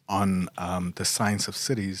on the science of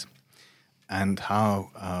cities and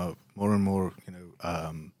how more and more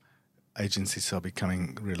agencies are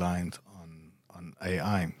becoming reliant on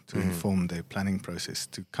AI to inform their planning process,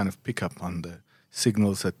 to kind of pick up on the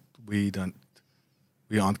signals that we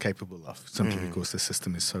aren't capable of, simply because the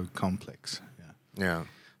system is so complex. Yeah.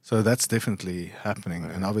 So that's definitely happening,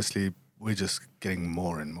 and obviously we're just getting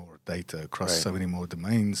more and more data across so many more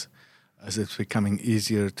domains. As it's becoming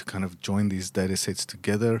easier to kind of join these data sets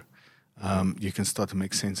together, you can start to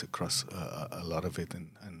make sense across a lot of it,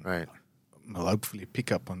 and will hopefully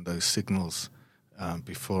pick up on those signals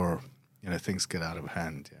before things get out of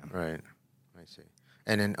hand. Yeah. Right. I see.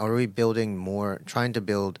 And then, are we trying to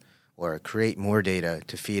build or create more data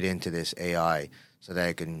to feed into this AI so that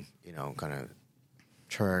it can, kind of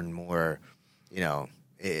turn more,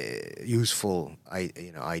 useful,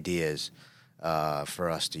 ideas for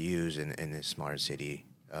us to use in this smart city,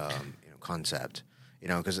 concept.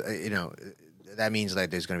 Because that means like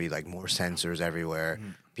there's going to be like more sensors everywhere.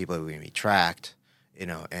 People are going to be tracked,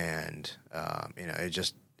 and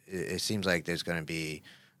it seems like there's going to be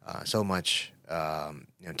so much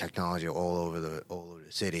technology all over the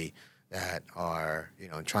city that are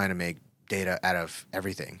trying to make data out of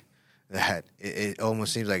everything. That it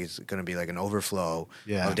almost seems like it's going to be like an overflow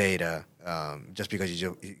of data, just because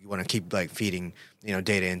you want to keep like feeding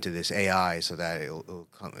data into this AI so that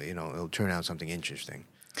it'll turn out something interesting.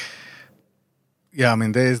 Yeah, I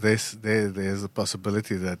mean, there's a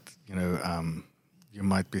possibility that you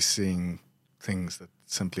might be seeing things that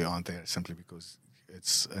simply aren't there simply because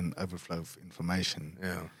it's an overflow of information.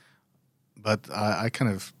 Yeah, but I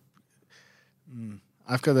kind of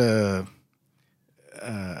I've got a.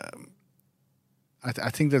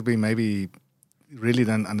 I think that we maybe really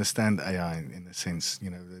don't understand AI in a sense.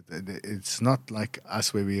 It's not like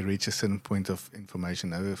us where we reach a certain point of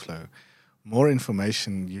information overflow. More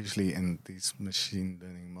information usually in these machine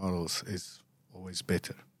learning models is always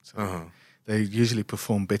better. So they usually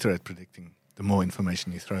perform better at predicting the more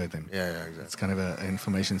information you throw at them. Yeah, exactly. It's kind of an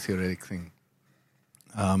information theoretic thing.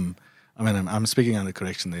 I mean, I'm speaking under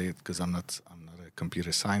correction there because I'm not a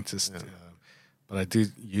computer scientist. But I do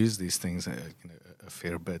use these things a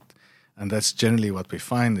fair bit. And that's generally what we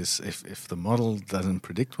find is if the model doesn't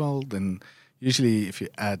predict well, then usually if you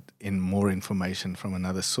add in more information from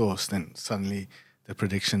another source, then suddenly the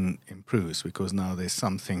prediction improves because now there's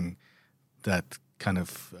something that kind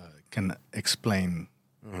of can explain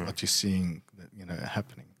what you're seeing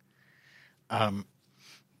happening.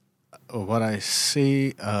 What I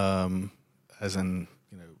see as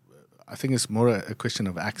I think it's more a question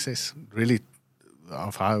of access, really,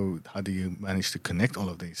 of how do you manage to connect all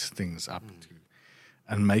of these things up to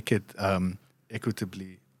and make it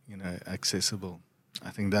equitably accessible. I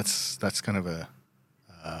think that's kind of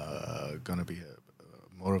going to be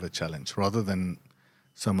more of a challenge rather than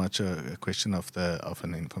so much a question of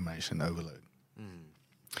an information overload.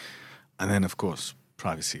 And then of course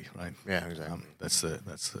privacy, right? Yeah, exactly. That's the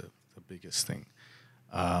biggest thing.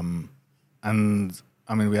 And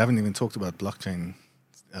I mean, we haven't even talked about blockchain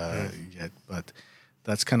yet, but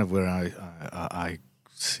that's kind of where I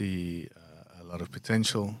see a lot of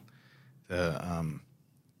potential.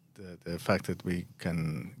 The fact that we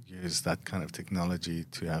can use that kind of technology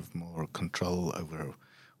to have more control over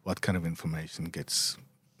what kind of information gets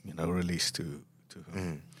released to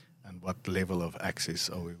whom, and what level of access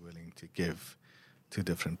are we willing to give to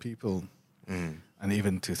different people, and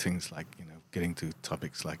even to things like getting to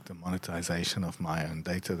topics like the monetization of my own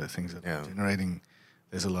data, the things that I'm generating.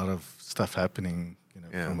 There's a lot of stuff happening,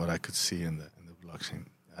 from what I could see in the blockchain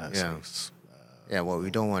space. What we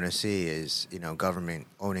don't want to see is government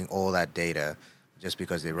owning all that data just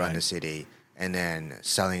because they run the city and then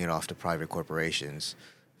selling it off to private corporations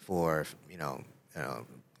for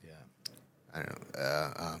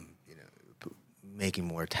making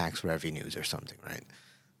more tax revenues or something, right?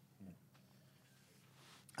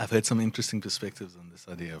 I've heard some interesting perspectives on this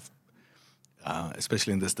idea of,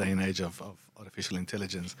 especially in this day and age of artificial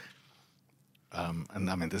intelligence. And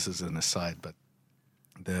I mean, this is an aside, but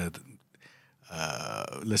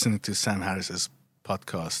listening to Sam Harris's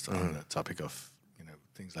podcast on the topic of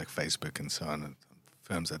things like Facebook and so on, and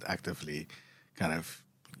firms that actively kind of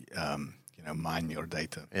mine your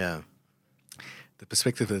data. Yeah. The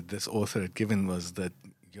perspective that this author had given was that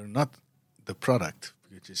you're not the product,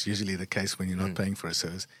 which is usually the case when you're not paying for a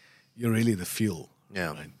service. You're really the fuel.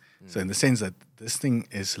 Yeah. Right? So in the sense that this thing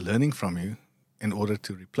is learning from you in order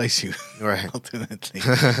to replace you, Right. ultimately.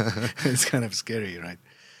 It's kind of scary, right?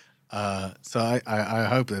 So I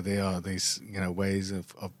hope that there are these ways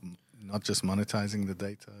of not just monetizing the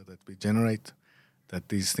data that we generate, that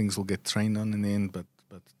these things will get trained on in the end, but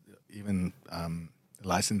even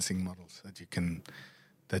licensing models that you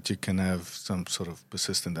can have some sort of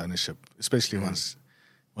persistent ownership, especially once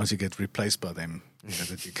you get replaced by them,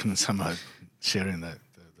 that you can somehow share in the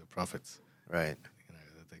profits, Right.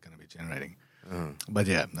 that they're going to be generating. But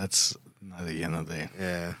yeah, that's neither here nor there.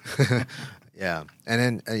 Yeah. Yeah.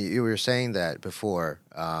 And then you were saying that before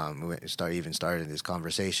we started this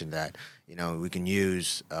conversation that, we can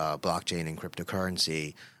use blockchain and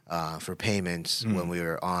cryptocurrency for payments when we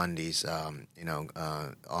were on these,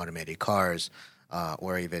 automated cars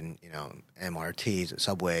or even, MRTs,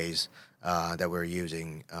 subways that we're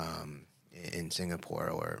using in Singapore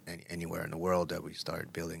or anywhere in the world that we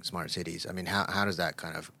start building smart cities. I mean, how does that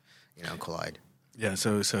kind of, collide? Yeah,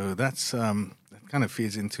 so that's that kind of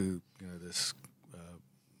feeds into this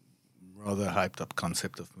rather hyped up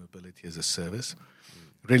concept of mobility as a service.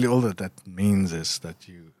 Really, all that means is that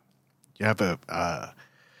you have a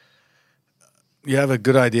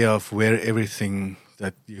good idea of where everything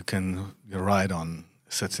that you ride on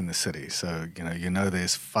sits in the city. So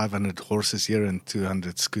there's 500 horses here and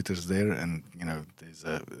 200 scooters there, and there's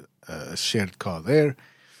a shared car there.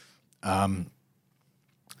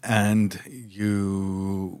 And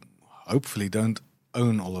you hopefully don't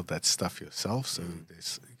own all of that stuff yourself. So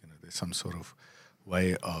there's some sort of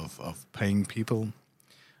way of paying people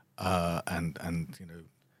and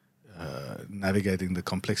navigating the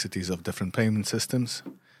complexities of different payment systems.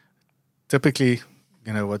 Typically,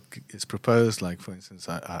 what is proposed, like for instance,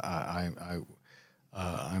 I'm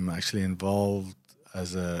actually involved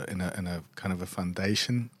in a kind of a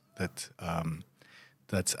foundation that's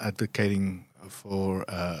advocating for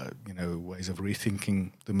ways of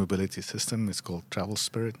rethinking the mobility system. It's called Travel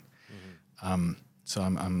Spirit. So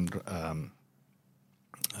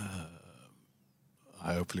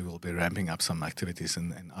I hopefully will be ramping up some activities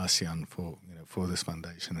in ASEAN for this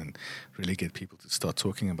foundation and really get people to start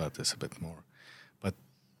talking about this a bit more. But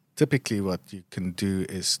typically, what you can do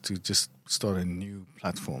is to just start a new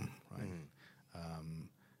platform, right?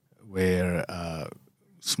 Where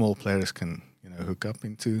small players can hook up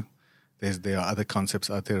into. There are other concepts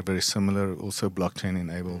out there very similar, also blockchain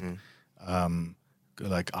enabled,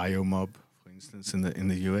 like IOMob, for instance, in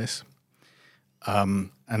the US.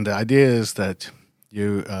 And the idea is that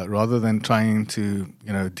you rather than trying to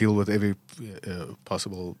deal with every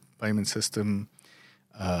possible payment system,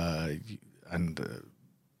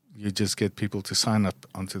 you just get people to sign up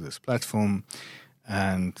onto this platform,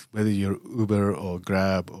 and whether you're Uber or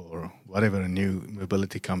Grab or whatever, a new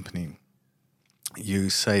mobility company, you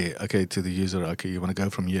say, okay, to the user, okay, you want to go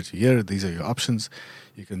from here to here, these are your options.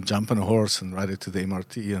 You can jump on a horse and ride it to the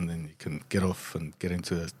MRT, and then you can get off and get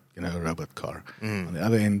into a robot car on the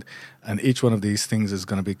other end. And each one of these things is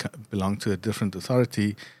going to belong to a different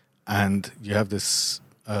authority, and you have this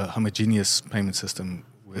homogeneous payment system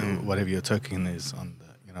where whatever your token is on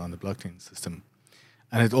the blockchain system.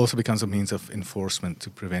 And it also becomes a means of enforcement to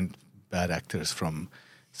prevent bad actors from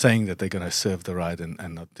saying that they're going to serve the ride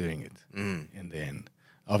and not doing it in the end.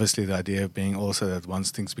 Obviously, the idea being also that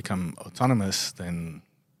once things become autonomous, then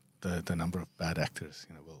the number of bad actors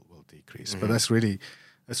will decrease. But that's really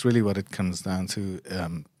what it comes down to.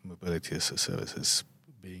 Mobility as a service is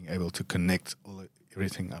being able to connect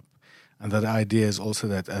everything up. And that idea is also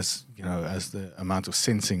that as the amount of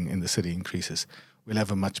sensing in the city increases, we'll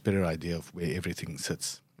have a much better idea of where everything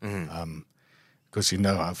sits. Because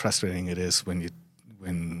how frustrating it is when you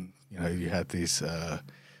had these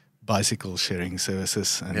bicycle sharing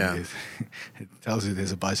services, and it tells you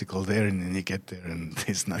there's a bicycle there, and then you get there and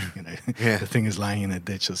there's nothing. The thing is lying in a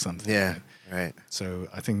ditch or something. Yeah, right. So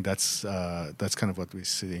I think that's kind of what we're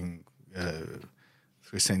seeing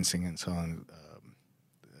through sensing and so on,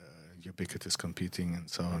 ubiquitous computing and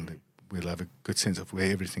so on. We'll have a good sense of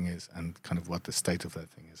where everything is and kind of what the state of that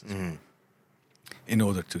thing is as well. in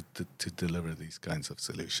order to deliver these kinds of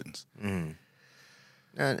solutions.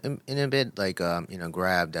 And in a bit like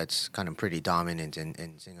Grab, that's kind of pretty dominant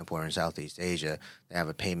in Singapore and Southeast Asia. They have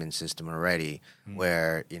a payment system already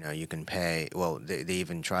where you can pay. Well, they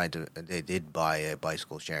even they did buy a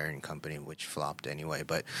bicycle sharing company, which flopped anyway.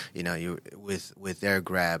 But you with their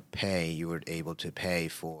Grab Pay, you were able to pay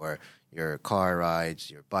for your car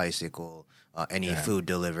rides, your bicycle, any food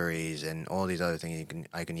deliveries, and all these other things.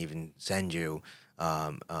 I can even send you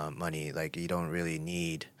money. Like you don't really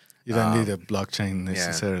need. You don't need a blockchain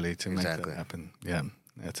necessarily to make exactly. that happen. Yeah,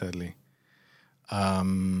 totally.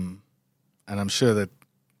 And I'm sure that,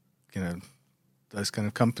 those kind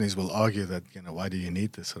of companies will argue that, why do you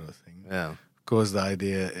need this sort of thing? Yeah. Of course, the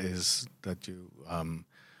idea is that you,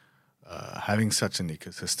 having such an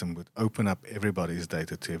ecosystem would open up everybody's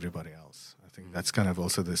data to everybody else. I think that's kind of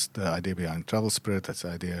also the idea behind Travel Spirit. That's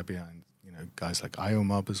the idea behind, guys like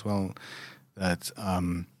IOMob as well, that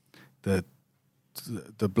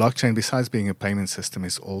the blockchain, besides being a payment system,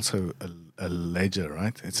 is also a ledger,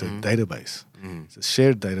 right? It's a database. It's a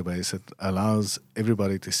shared database that allows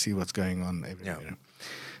everybody to see what's going on everywhere. Yeah.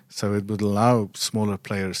 So it would allow smaller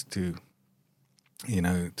players to,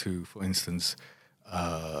 for instance,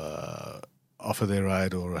 offer their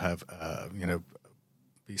ride or have,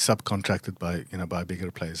 be subcontracted by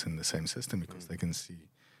bigger players in the same system because they can see,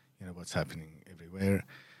 what's happening everywhere.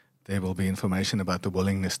 There will be information about the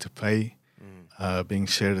willingness to pay. Being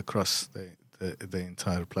shared across the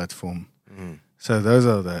entire platform. So those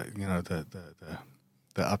are the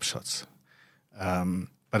upshots.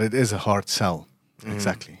 But it is a hard sell,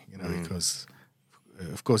 exactly. Because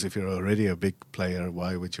of course, if you're already a big player,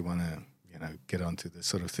 why would you want to get onto this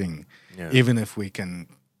sort of thing? Yeah. Even if we can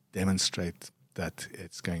demonstrate that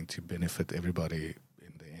it's going to benefit everybody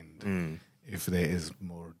in the end, if there is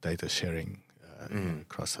more data sharing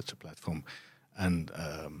across such a platform, and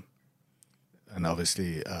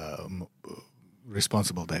obviously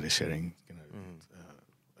responsible data sharing,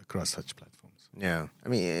 across such platforms. Yeah, I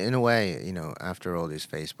mean, in a way, after all this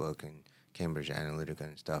Facebook and Cambridge Analytica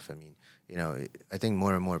and stuff, I mean, I think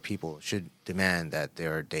more and more people should demand that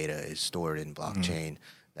their data is stored in blockchain,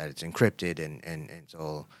 that it's encrypted and it's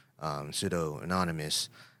all pseudo-anonymous,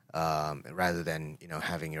 rather than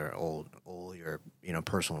having all your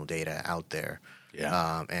personal data out there.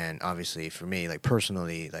 Yeah. And obviously for me, like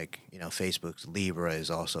personally, like, Facebook's Libra is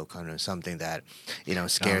also kind of something that,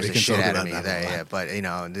 scares the shit out of me. But,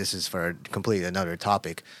 this is for completely another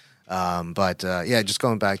topic. Just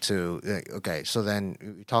going back to, okay, so then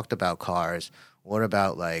we talked about cars. What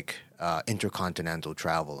about like intercontinental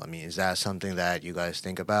travel? I mean, is that something that you guys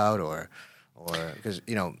think about or because,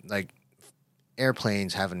 like,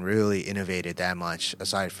 airplanes haven't really innovated that much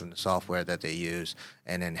aside from the software that they use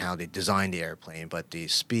and then how they design the airplane, but the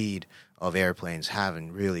speed of airplanes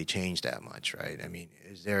haven't really changed that much, right? I mean,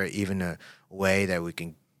 is there even a way that we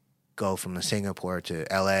can go from Singapore to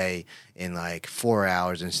LA in like 4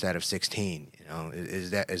 hours instead of 16?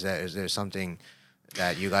 Is there something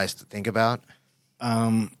that you guys think about?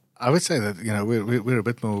 I would say that we're a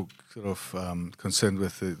bit more sort of concerned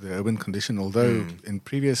with the urban condition, although in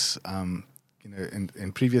previous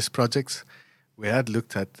in previous projects, we had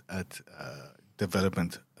looked at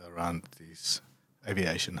development around these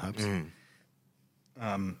aviation hubs,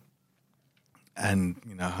 and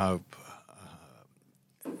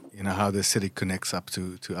how the city connects up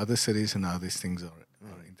to other cities and how these things are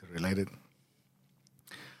interrelated.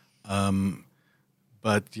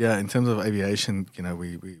 But yeah, in terms of aviation,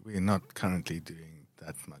 we're not currently doing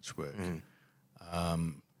that much work.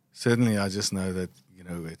 Certainly, I just know that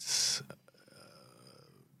it's.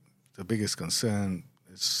 The biggest concern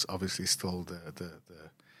is obviously still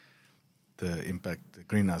the impact, the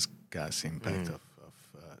greenhouse gas impact of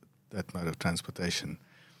that mode of transportation.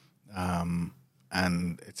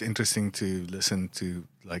 And it's interesting to listen to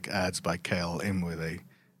like ads by KLM where they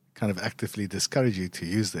kind of actively discourage you to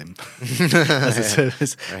use them as a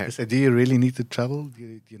service. Right. They say, do you really need to travel?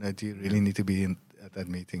 Do you really need to be at that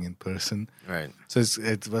meeting in person? Right. So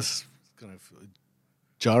it was kind of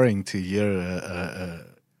jarring to hear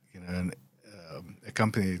a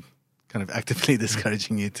company kind of actively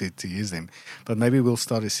discouraging you to use them, but maybe we'll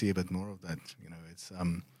start to see a bit more of that. It's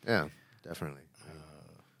yeah, definitely.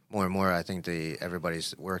 More and more, I think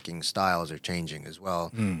everybody's working styles are changing as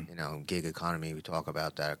well. Gig economy, we talk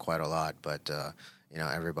about that quite a lot, but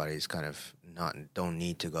everybody's kind of don't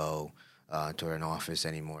need to go to an office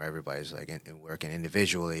anymore. Everybody's like working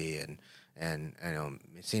individually, and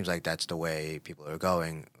it seems like that's the way people are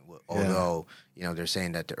going. Although they're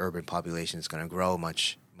saying that the urban population is going to grow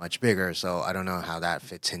much bigger, so I don't know how that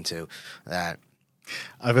fits into that.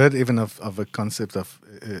 I've heard even of a concept of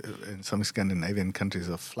in some Scandinavian countries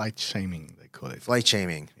of flight shaming, they call it. Flight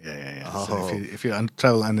shaming. Yeah. Oh. So if you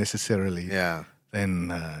travel unnecessarily, Yeah. then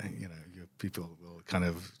your people will kind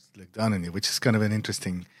of look down on you, which is kind of an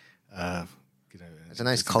interesting. It's a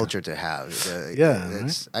nice culture to have. Yeah,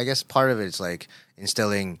 It's, I guess part of it is like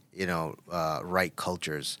instilling, right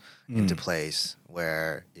cultures into place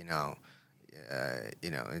where,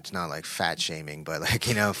 it's not like fat shaming, but like,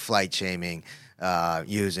 flight shaming,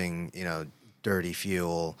 using, dirty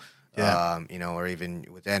fuel, or even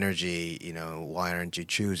with energy, why aren't you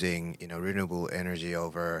choosing, renewable energy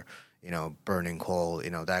over, burning coal,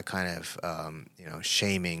 that kind of,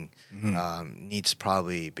 shaming needs to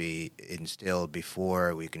probably be instilled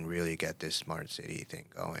before we can really get this smart city thing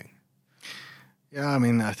going. Yeah, I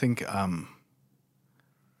mean, I think,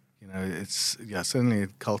 certainly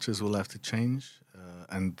cultures will have to change,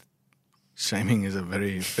 and shaming is a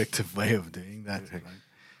very effective way of doing that, right?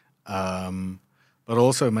 But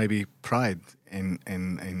also maybe pride in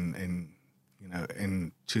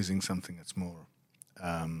choosing something that's more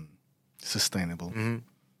sustainable. Mm-hmm.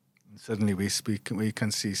 Certainly, we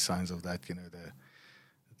can see signs of that.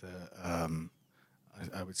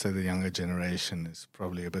 I would say the younger generation is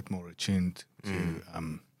probably a bit more attuned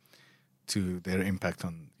to their impact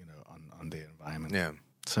on their environment. Yeah.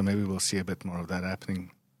 So maybe we'll see a bit more of that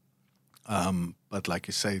happening. But like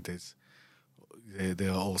you say,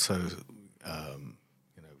 there are also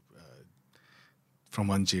from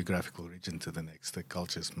one geographical region to the next, the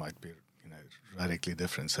cultures might be radically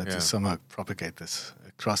different. So to somehow propagate this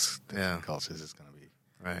across different cultures is going to be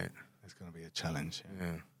It's going to be a challenge.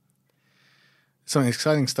 Yeah. Some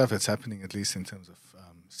exciting stuff that's happening, at least in terms of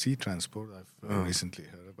sea transport. I've recently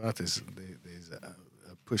heard about there's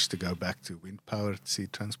a push to go back to wind-powered sea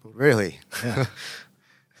transport. Really? Yeah.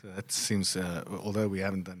 So that seems, although we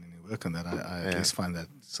haven't done any work on that, I at least find that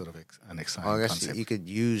sort of an exciting Well, I guess concept. you could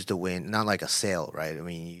use the wind, not like a sail, right? I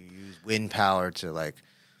mean, you use wind power to like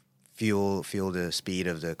fuel the speed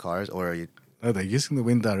of the cars, or you. No, they're using the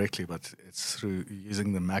wind directly, but it's through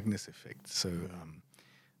using the Magnus effect. So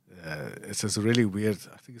it's this really weird.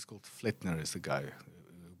 I think it's called Flettner is the guy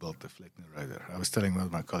who built the Flettner rotor. I was telling one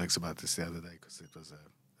of my colleagues about this the other day because it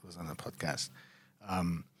was on a podcast.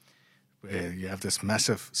 Where you have this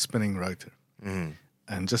massive spinning rotor,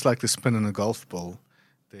 and just like the spin in a golf ball,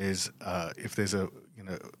 there's if there's a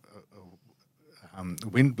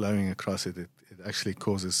wind blowing across it, it actually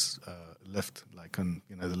causes lift, like on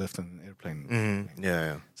the lift on an airplane. Mm-hmm.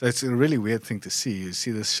 Yeah. So it's a really weird thing to see. You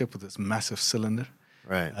see this ship with this massive cylinder,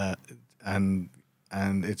 Right. and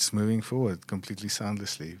it's moving forward completely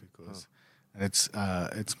soundlessly because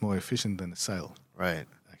it's more efficient than a sail. Right.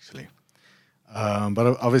 Actually.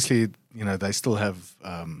 But obviously, they still have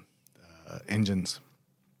engines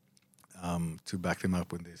to back them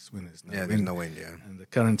up when there's no wind. There's no wind. Yeah. And the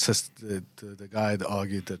current system, the guy had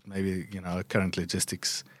argued that maybe our current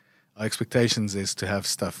logistics, our expectations is to have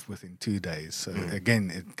stuff within 2 days. So again,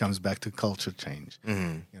 it comes back to culture change.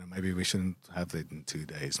 Maybe we shouldn't have it in 2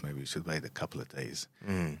 days. Maybe we should wait a couple of days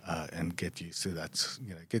and get used to that.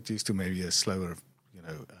 Get used to maybe a slower,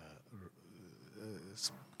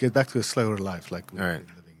 get back to a slower life like we've been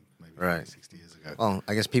living maybe 60 years ago. Well,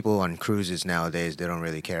 I guess people on cruises nowadays, they don't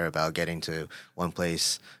really care about getting to one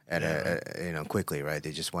place quickly, right?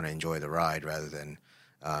 They just want to enjoy the ride rather than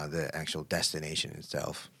the actual destination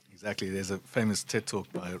itself. Exactly. There's a famous TED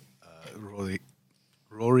talk by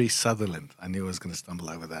Rory Sutherland. I knew I was going to stumble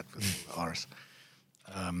over that with all the R's.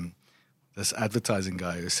 This advertising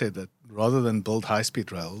guy who said that rather than build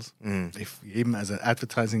high-speed rails, if him as an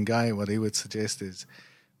advertising guy, what he would suggest is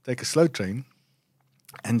take a slow train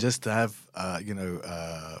and just have,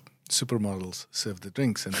 supermodels serve the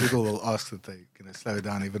drinks, and people will ask that they slow it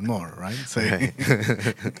down even more, right? So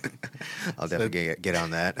I'll definitely get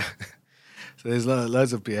on that. So there's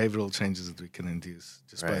loads of behavioral changes that we can induce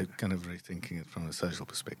just by kind of rethinking it from a social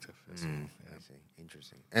perspective. I see.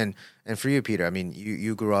 Interesting. And for you, Peter, I mean,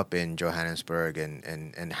 you grew up in Johannesburg,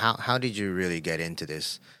 and how did you really get into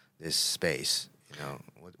this space?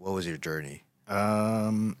 What was your journey?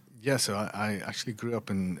 So I actually grew up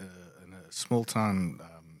in a small town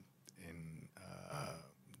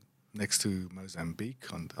next to Mozambique.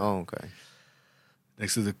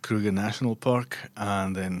 Next to the Kruger National Park,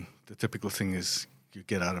 and then the typical thing is you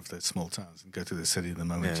get out of the small towns and go to the city the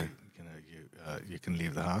moment you can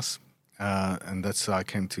leave the house. And that's how I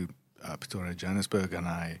came to Pretoria, Johannesburg, and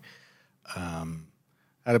I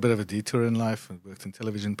had a bit of a detour in life. I worked in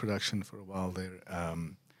television production for a while there,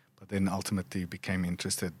 but then ultimately became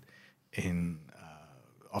interested in,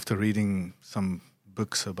 after reading some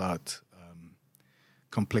books about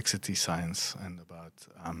complexity science and about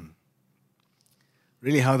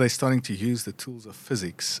really how they're starting to use the tools of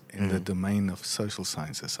physics in the domain of social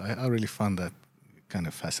sciences. I really found that kind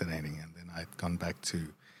of fascinating, and then I'd gone back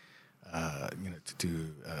to to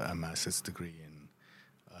do a master's degree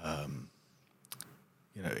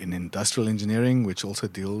in industrial engineering, which also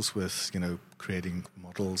deals with creating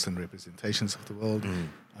models and representations of the world.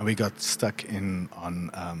 And we got stuck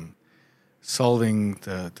on solving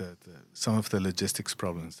some of the logistics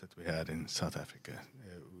problems that we had in South Africa.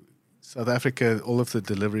 South Africa, all of the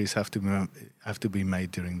deliveries have to be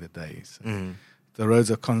made during the day. So the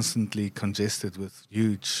roads are constantly congested with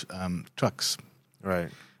huge trucks. Right.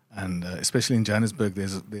 And especially in Johannesburg,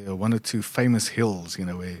 there are one or two famous hills,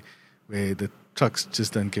 where the trucks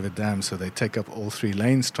just don't give a damn, so they take up all three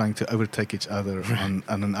lanes, trying to overtake each other on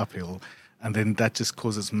an uphill, and then that just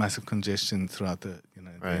causes massive congestion throughout the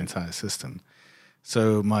entire system.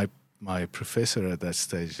 So my professor at that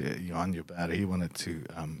stage, Johan Joubert, he wanted to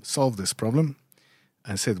solve this problem,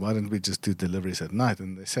 and said, why don't we just do deliveries at night?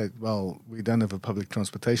 And they said, well, we don't have a public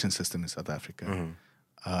transportation system in South Africa.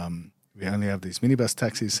 We only have these minibus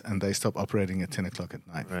taxis, and they stop operating at 10 o'clock at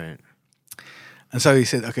night. Right. And so he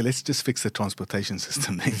said, okay, let's just fix the transportation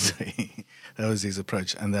system then. So that was his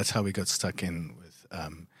approach. And that's how we got stuck in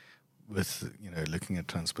with looking at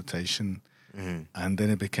transportation. And then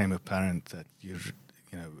it became apparent that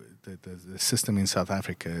the system in South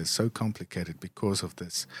Africa is so complicated because of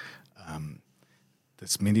this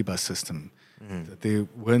minibus system that there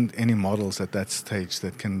weren't any models at that stage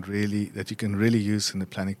that you can really use in the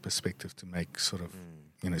planning perspective to make sort of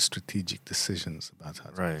strategic decisions about how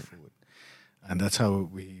to move forward. And that's how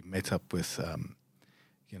we met up with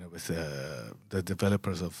the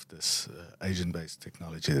developers of this Asian-based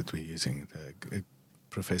technology that we're using. A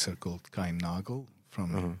professor called Kai Nagel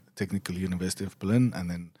from Technical University of Berlin,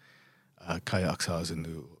 and then Kai Axhausen,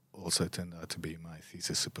 who also turned out to be my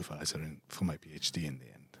thesis supervisor for my PhD in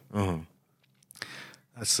the end.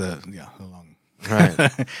 That's a long,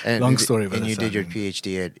 long story. And you did your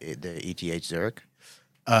PhD at the ETH Zurich?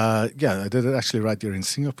 I did it actually right here in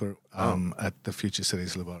Singapore at the Future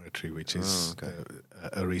Cities Laboratory, which is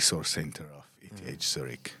a resource center of ETH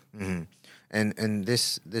Zurich. And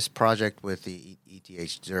this project with the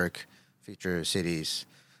ETH Zurich Future Cities,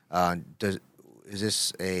 is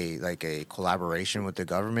this a collaboration with the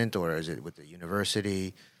government, or is it with the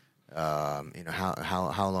university?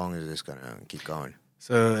 How long is this gonna keep going?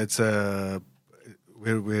 So it's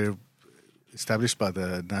we're established by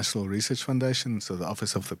the National Research Foundation, so the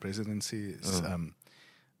Office of the Presidency is,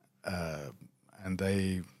 and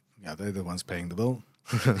they're the ones paying the bill.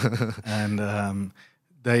 And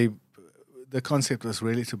the concept was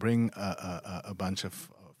really to bring a bunch of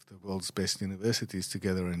the world's best universities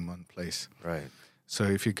together in one place. Right. So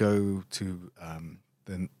if you go to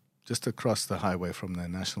then just across the highway from the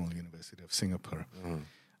National University of Singapore,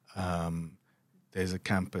 there's a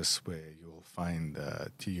campus where you'll find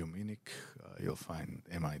TU Munich, you'll find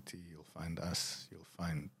MIT, you'll find us, you'll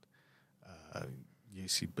find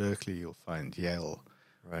UC Berkeley, you'll find Yale.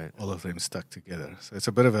 Right. All of them stuck together. So it's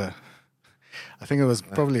a bit of I think it was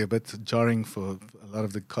probably a bit jarring for a lot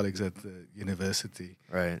of the colleagues at the university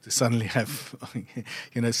to suddenly have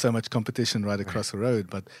so much competition right across the road.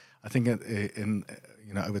 But I think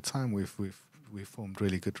over time we've formed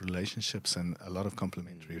really good relationships and a lot of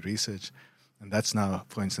complementary research. And that's now,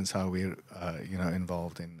 for instance, how we're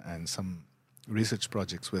involved in some research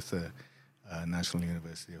projects with the National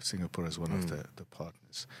University of Singapore as one of the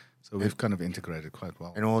partners. So we've kind of integrated quite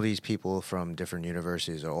well. And all these people from different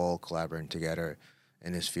universities are all collaborating together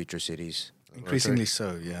in this Future Cities Increasingly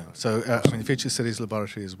so, yeah. So Future Cities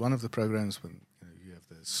Laboratory is one of the programs. When you have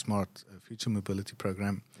the Smart Future Mobility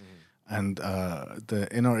Program, and the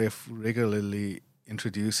NRF regularly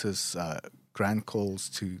introduces grant calls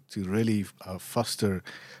to really foster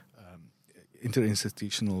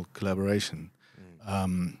interinstitutional collaboration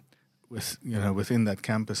within that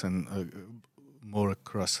campus and more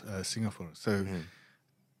across Singapore. So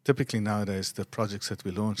typically nowadays the projects that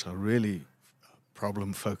we launch are really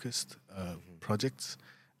problem-focused projects,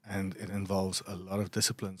 and it involves a lot of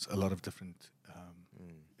disciplines, a lot of different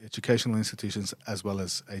educational institutions as well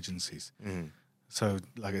as agencies. So,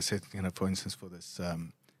 like I said, for instance, for this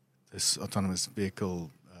this autonomous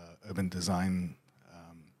vehicle urban design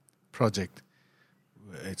project,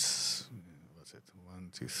 it's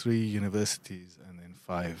 3 universities and then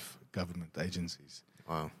 5 government agencies.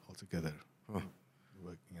 Wow! Altogether,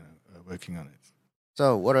 working on it.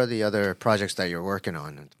 So, what are the other projects that you're working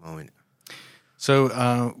on at the moment?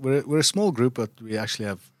 So, we're a small group, but we actually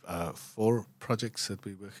have 4 projects that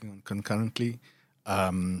we're working on concurrently.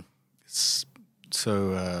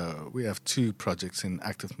 we have two projects in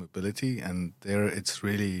active mobility, and there it's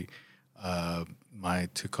really my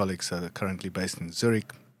two colleagues are currently based in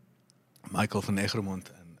Zurich, Michael van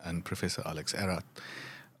Egermond and Professor Alex Erat.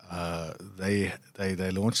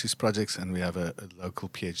 They launched these projects, and we have a local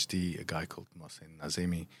PhD, a guy called Mohsen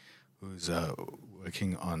Nazemi, who's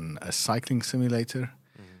working on a cycling simulator.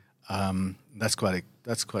 That's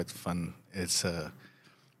quite fun. It's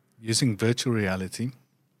using virtual reality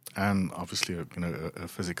and obviously a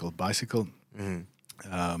physical bicycle.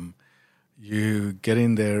 You get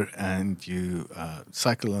in there and you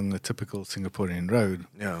cycle on the typical Singaporean road.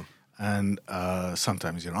 Yeah. And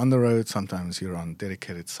sometimes you're on the road, sometimes you're on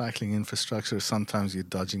dedicated cycling infrastructure, sometimes you're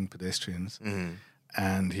dodging pedestrians.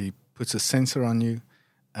 And he puts a sensor on you,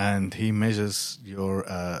 and he measures your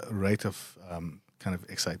rate of kind of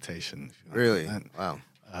excitation. Really? And, Wow.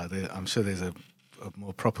 I'm sure there's a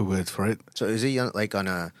more proper word for it. So is he like on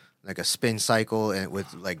a spin cycle and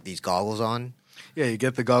with like these goggles on? Yeah, you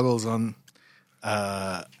get the goggles on,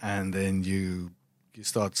 and then you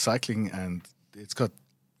start cycling, and it's got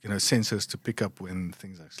sensors to pick up when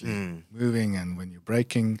things are actually moving and when you're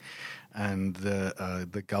braking, and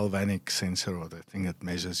the galvanic sensor, or the thing that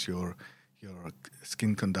measures your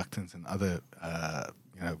skin conductance and other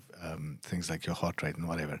things like your heart rate and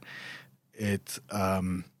whatever.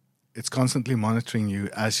 It's constantly monitoring you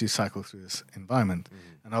as you cycle through this environment,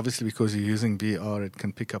 and obviously because you're using VR, it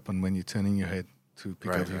can pick up on when you're turning your head to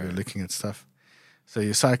pick up if you're looking at stuff. So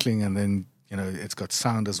you're cycling, and then it's got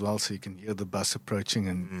sound as well, so you can hear the bus approaching,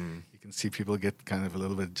 and you can see people get kind of a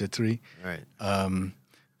little bit jittery. Right.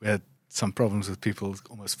 We had some problems with people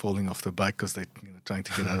almost falling off the bike because they're trying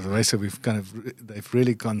to get out of the way. So they've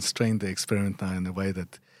really constrained the experiment now in a way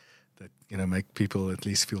that make people at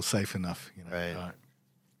least feel safe enough.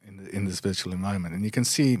 In this virtual environment, and you can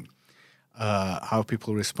see how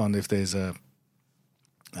people respond if there's a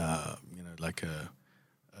like a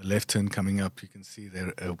left turn coming up. You can see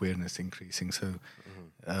their awareness increasing. So,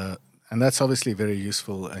 and that's obviously very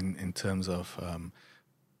useful in terms of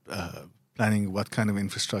planning what kind of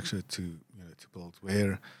infrastructure to build.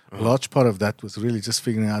 Where a large part of that was really just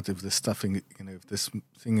figuring out if this stuffing, if this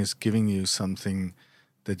thing is giving you something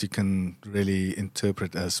that you can really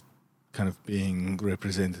interpret as kind of being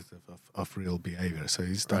representative of real behavior. So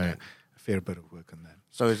he's done a fair bit of work on that.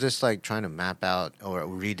 So is this like trying to map out or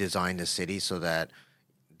redesign the city so that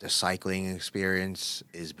the cycling experience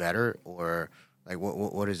is better, or like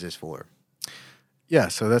what is this for? Yeah,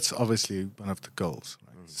 so that's obviously one of the goals.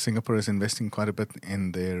 Right? Singapore is investing quite a bit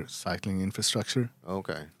in their cycling infrastructure.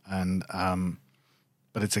 Okay. And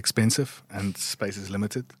but it's expensive and space is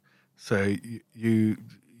limited. So you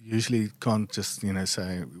usually can't just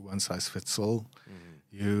say one size fits all.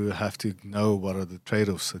 You have to know what are the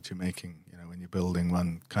trade-offs that you're making. When you're building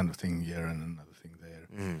one kind of thing here and another thing there.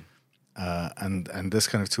 And this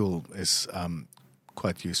kind of tool is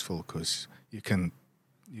quite useful because you can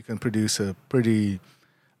produce a pretty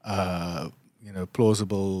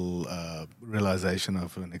plausible realization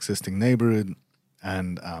of an existing neighborhood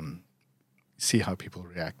and see how people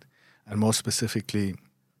react, and more specifically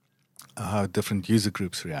how different user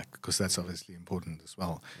groups react, because that's obviously important as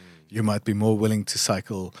well. You might be more willing to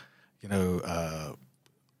cycle,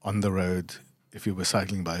 on the road if you were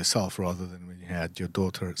cycling by yourself rather than when you had your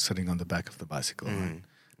daughter sitting on the back of the bicycle. Right?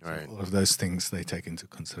 Right. So all of those things they take into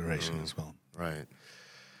consideration as well. Right.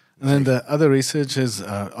 And then the other research is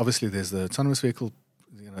obviously there's the autonomous vehicle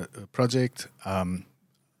project. The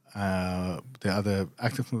other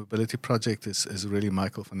active mobility project is really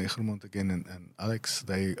Michael van Egermond again and Alex.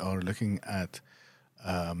 They are looking at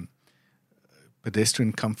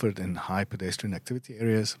pedestrian comfort in high pedestrian activity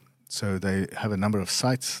areas. So they have a number of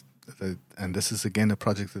sites, and this is again a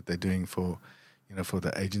project that they're doing for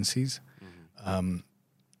the agencies,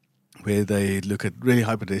 where they look at really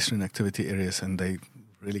high pedestrian activity areas, and they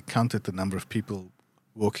really counted the number of people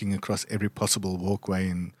walking across every possible walkway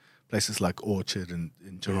in places like Orchard and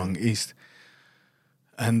in Jurong East,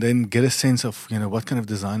 and then get a sense of what kind of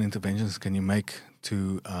design interventions can you make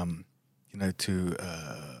to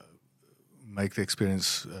make the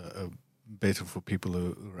experience better for people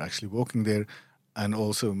who are actually walking there, and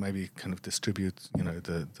also maybe kind of distribute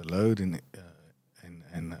the load in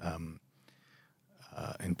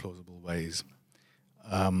plausible ways.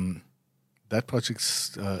 That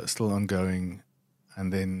project's still ongoing,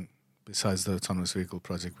 and then besides the autonomous vehicle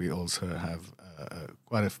project, we also have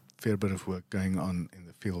quite a fair bit of work going on in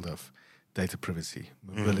the field of data privacy,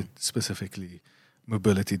 specifically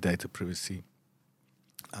mobility data privacy.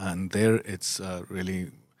 And there it's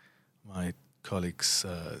really my colleagues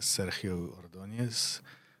Sergio Ordóñez,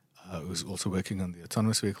 who's also working on the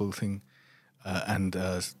autonomous vehicle thing, and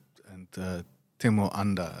Temo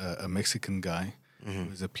Anda, a Mexican guy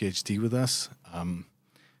who's a PhD with us, and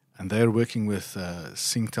they're working with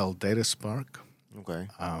Singtel DataSpark, Okay.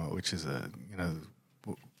 which is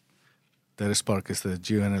DataSpark is the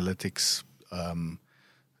geoanalytics arm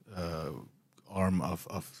of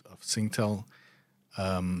Singtel,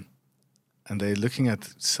 and they're looking at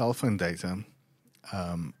cell phone data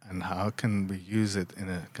and how can we use it in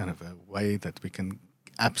a kind of a way that we can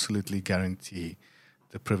absolutely guarantee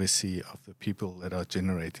the privacy of the people that are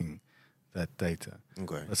generating that data,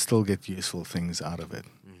 Okay. but still get useful things out of it.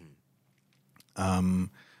 And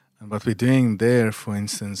what we're doing there, for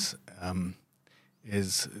instance,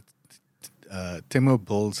 is Temo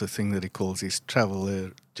builds a thing that he calls his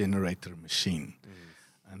traveler generator machine.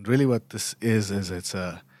 And really what this is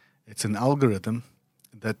it's an algorithm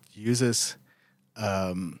that uses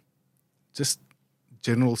just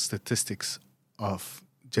general statistics of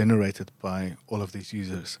generated by all of these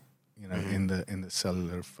users, in the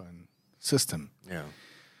cellular phone system. Yeah.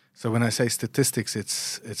 So when I say statistics,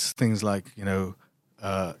 it's things like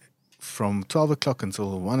from 12 o'clock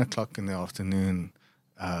until 1 o'clock in the afternoon,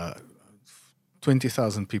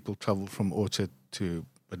 20,000 people travel from Orchard to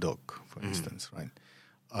Badok, for instance, right?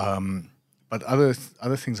 But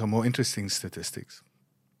other things are more interesting statistics.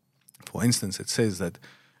 For instance, it says that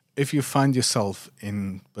if you find yourself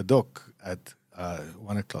in Badok at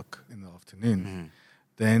 1 o'clock in the afternoon,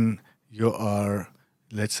 then you are,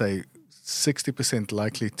 let's say, 60%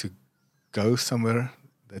 likely to go somewhere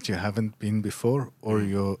that you haven't been before, or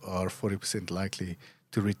you are 40% likely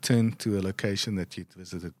to return to a location that you'd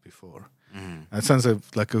visited before. That sounds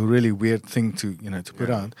like a really weird thing to put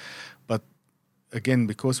out, but again,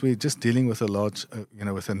 because we're just dealing with a large,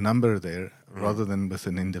 with a number there rather than with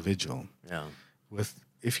an individual. Yeah.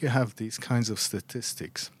 If you have these kinds of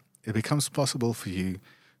statistics, it becomes possible for you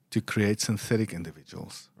to create synthetic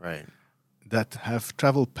individuals Right. that have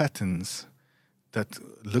travel patterns that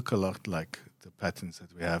look a lot like the patterns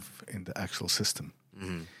that we have in the actual system.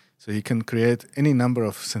 So you can create any number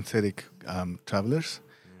of synthetic travelers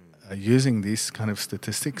using these kind of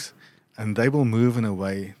statistics, and they will move in a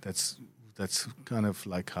way that's kind of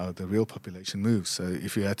like how the real population moves. So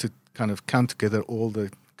if you had to kind of count together all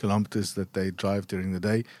the kilometers that they drive during the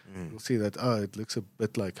day, you'll see that, it looks a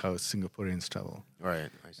bit like how Singaporeans travel. Right.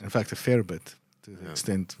 I see. In fact, a fair bit, to the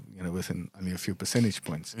extent, within only a few percentage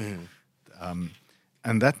points.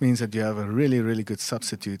 And that means that you have a really, really good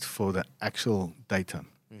substitute for the actual data.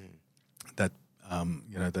 That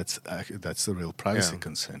that's the real privacy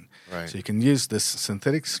concern. Right. So you can use this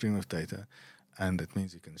synthetic stream of data, and it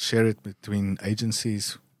means you can share it between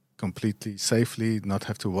agencies completely safely, not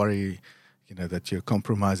have to worry, that you're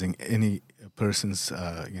compromising any person's,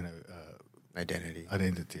 Identity.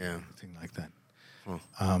 identity, Yeah. or anything like that.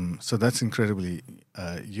 So that's incredibly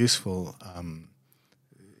useful,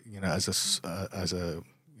 as a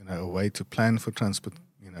way to plan for transport,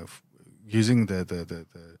 using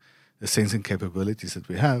the sensing capabilities that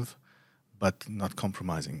we have, but not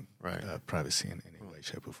compromising Right. privacy in any way,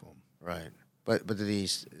 shape, or form. Right. But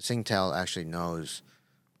these Singtel actually knows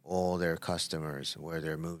all their customers where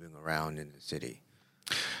they're moving around in the city.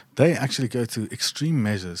 They actually go to extreme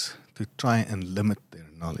measures to try and limit their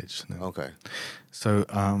knowledge. Okay. So,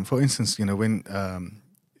 for instance, when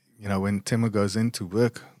Temo goes in to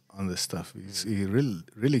work on this stuff, he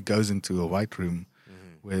really goes into a white room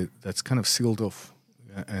where that's kind of sealed off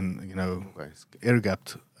and air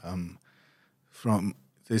gapped.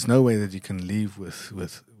 There's no way that you can leave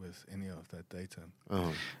with any of that data.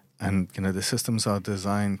 And the systems are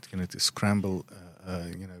designed to scramble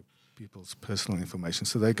people's personal information.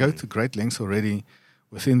 So they go to great lengths already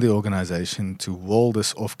within the organization to wall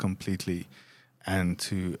this off completely and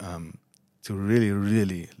to really,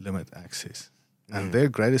 really limit access. And their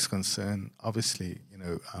greatest concern, obviously,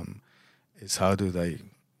 is how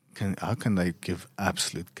can they give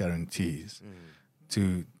absolute guarantees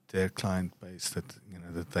to their client base that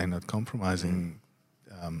that they're not compromising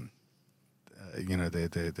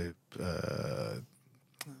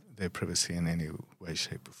their privacy in any way,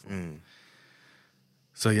 shape, or form.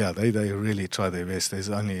 So yeah, they really try their best. There's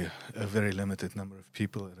only a very limited number of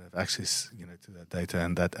people that have access, to that data,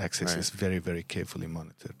 and that access is very, very carefully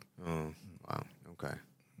monitored. Oh, wow. Okay.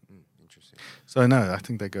 Interesting. So no, I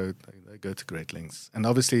think they go to great lengths, and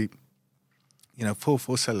obviously,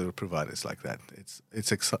 for cellular providers like that,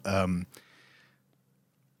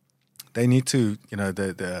 they need to,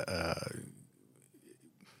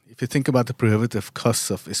 if you think about the prohibitive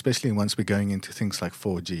costs of, especially once we're going into things like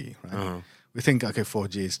 4G, right? We think, okay,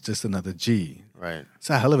 4G is just another G. Right. It's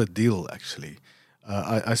a hell of a deal, actually.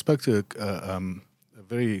 I spoke to a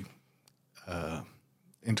very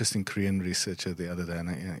interesting Korean researcher the other day, and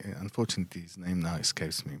unfortunately his name now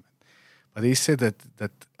escapes me. But he said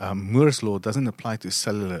that Moore's law doesn't apply to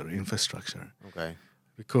cellular infrastructure. Okay.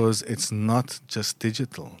 Because it's not just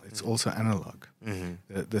digital; it's also analog.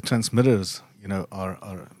 Mm-hmm. The transmitters,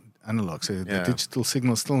 are analog. So the digital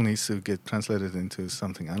signal still needs to get translated into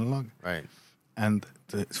something analog. Right. And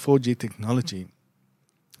the 4G technology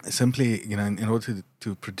simply, in order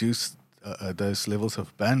to produce those levels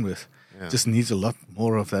of bandwidth, just needs a lot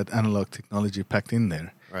more of that analog technology packed in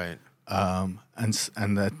there. Right. And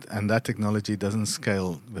that technology doesn't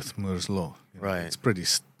scale with Moore's law. Right. It's pretty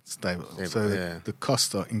stable. So the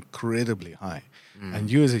costs are incredibly high, and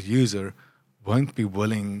you as a user won't be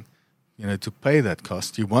willing, to pay that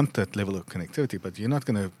cost. You want that level of connectivity, but you're not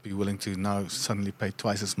going to be willing to now suddenly pay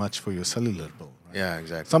twice as much for your cellular bill. Right? Yeah,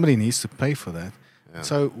 exactly. Somebody needs to pay for that. Yeah.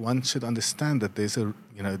 So one should understand that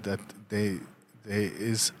there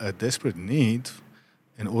is a desperate need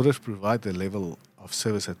in order to provide the level of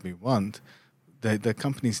service that we want. The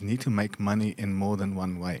companies need to make money in more than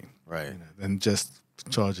one way, right? Than just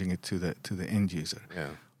charging it to the end user. Yeah.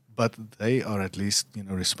 But they are at least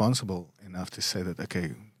responsible enough to say that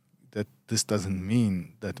that this doesn't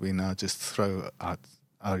mean that we now just throw out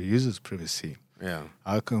our users' privacy. Yeah.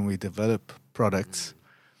 How can we develop products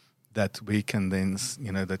that we can then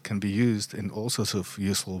that can be used in all sorts of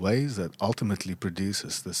useful ways that ultimately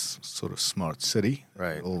produces this sort of smart city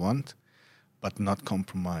that we all want, but not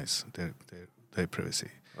compromise their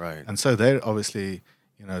privacy. Right. And so they're obviously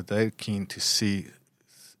they're keen to see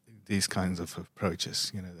these kinds of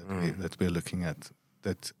approaches, that we're looking at,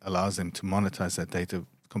 that allows them to monetize that data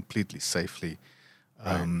completely safely,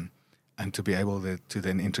 and to be able to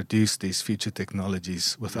then introduce these future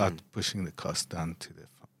technologies without pushing the cost down to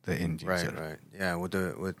the end user. Right. Yeah, with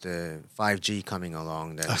the 5G coming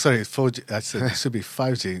along, then. Sorry, 4G. I said it should be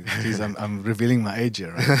 5G. Jeez, I'm revealing my age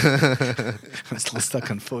here. Right? I'm still stuck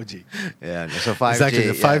on 4G. Yeah. So 5G. Exactly.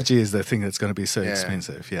 The 5G is the thing that's going to be so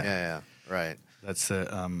expensive. Yeah. Yeah. Right. That's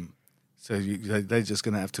so they're just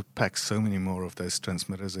going to have to pack so many more of those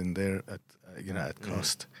transmitters in there at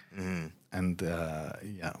cost, and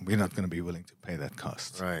we're not going to be willing to pay that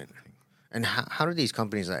cost. Right. And how do these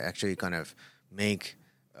companies actually kind of make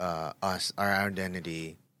our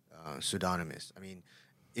identity pseudonymous? I mean,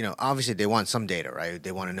 obviously they want some data, right?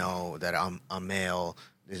 They want to know that I'm male,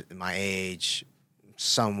 my age,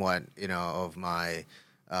 somewhat, of my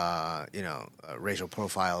racial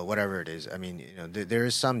profile, whatever it is. I mean, there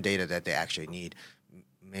is some data that they actually need.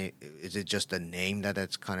 Is it just a name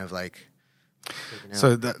that's kind of like?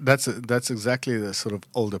 So that's exactly the sort of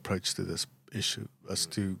old approach to this issue, was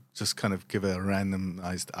to just kind of give a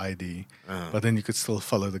randomized ID, but then you could still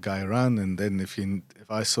follow the guy around, and then if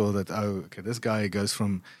I saw that this guy goes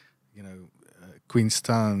from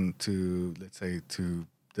Queenstown to, let's say, to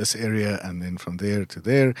this area, and then from there to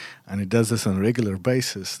there, and it does this on a regular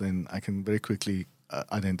basis, then I can very quickly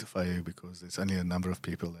identify you, because there's only a number of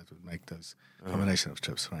people that would make those combination of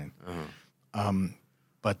trips, right?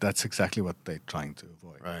 But that's exactly what they're trying to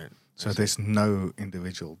avoid. Right. So there's no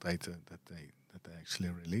individual data that they actually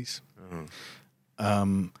release.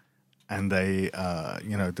 And they,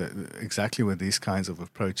 exactly with these kinds of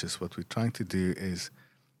approaches, what we're trying to do is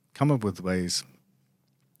come up with ways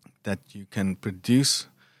that you can produce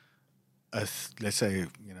let's say,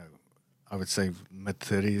 I would say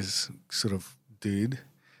mid-30s sort of dude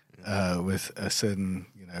with a certain,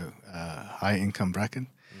 high income bracket.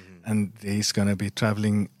 And he's going to be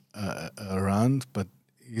traveling around, but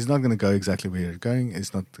he's not going to go exactly where you're going.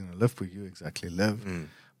 He's not going to live where you exactly live.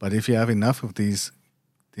 But if you have enough of these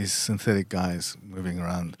synthetic guys moving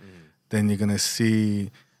around, then you're going to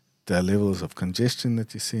see the levels of congestion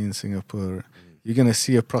that you see in Singapore. You're going to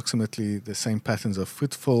see approximately the same patterns of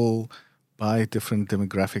footfall by different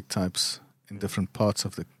demographic types in different parts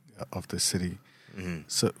of the city.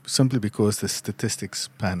 So simply because the statistics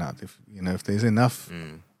pan out. If there's enough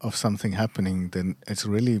of something happening, then it's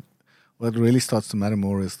really what really starts to matter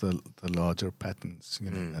more is the larger patterns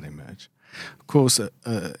that emerge. Of course,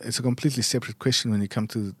 it's a completely separate question when you come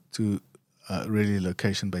to really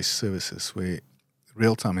location-based services where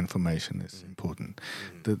real-time information is important.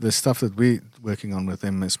 The stuff that we're working on with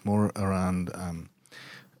them is more around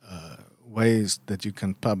ways that you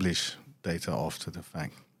can publish data after the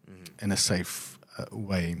fact in a safe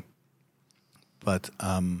way. But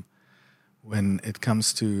when it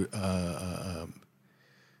comes to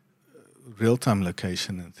real-time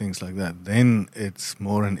location and things like that, then it's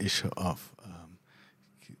more an issue of,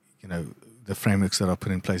 the frameworks that are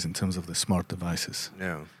put in place in terms of the smart devices.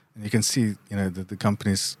 Yeah. And you can see, that the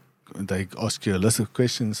companies, they ask you a list of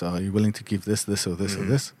questions. Are you willing to give this, or this, or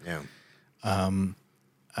this? Yeah. And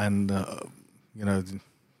you know,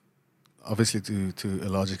 obviously, to a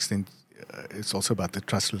large extent, it's also about the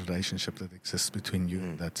trust relationship that exists between you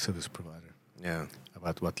and that service provider. Yeah.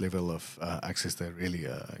 About what level of access they really,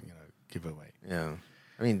 give away. Yeah.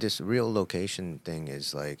 I mean, this real location thing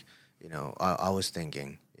is like, you know, I was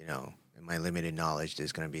thinking, you know, in my limited knowledge,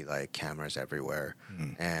 there's going to be like cameras everywhere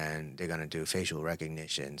and they're going to do facial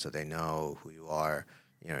recognition so they know who you are,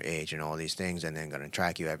 your age and all these things, and then going to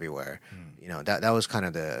track you everywhere. You know, that was kind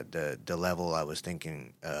of the level I was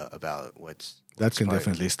thinking about That can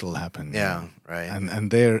definitely still happen. Yeah, right.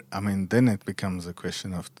 And there, I mean, then it becomes a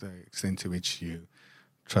question of the extent to which you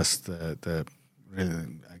trust the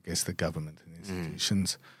really, I guess, the government and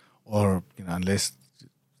institutions, or, you know, unless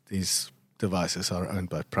these devices are owned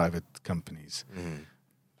by private companies,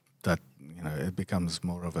 that, you know, it becomes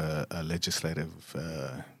more of a legislative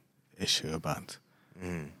issue about.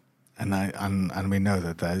 And we know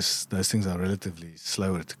that those things are relatively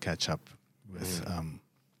slower to catch up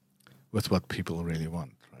with what people really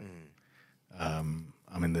want, right?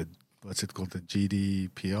 I mean, what's it called, the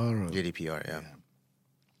GDPR? GDPR, yeah.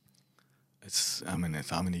 It's how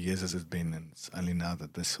many years has it been, and it's only now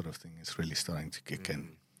that this sort of thing is really starting to kick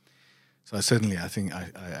in. So I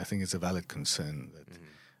think it's a valid concern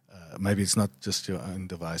that maybe it's not just your own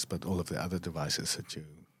device, but all of the other devices that you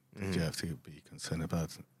have to be concerned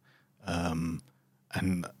about.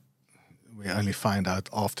 And we only find out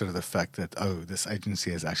after the fact that, this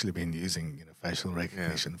agency has actually been using, you know, facial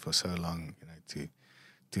recognition for so long, you know, to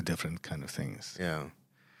do different kind of things. Yeah.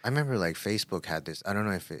 I remember like Facebook had this. I don't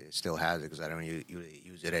know if it still has it because I don't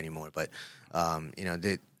use it anymore. But you know,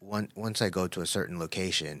 once I go to a certain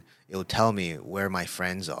location, it will tell me where my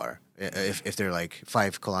friends are if they're like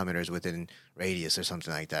 5 kilometers within radius or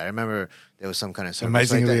something like that. I remember there was some kind of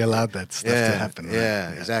amazingly like allowed that stuff to happen. Right? Yeah,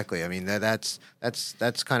 exactly. I mean that's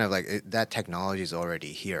kind of like that technology is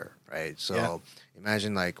already here, right? So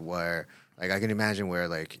imagine like where like I can imagine where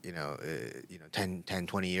like you know 10,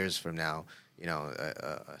 20 years from now. You know,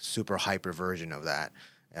 a super hyper version of that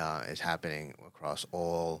is happening across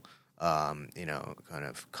all, you know, kind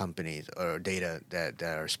of companies or data that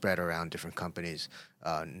are spread around different companies,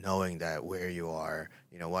 knowing that where you are,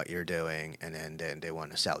 you know, what you're doing, and then they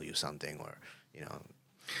want to sell you something or, you know.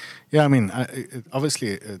 Yeah, I mean, obviously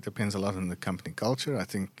it depends a lot on the company culture. I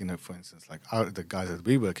think, you know, for instance, like the guys that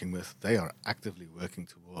we're working with, they are actively working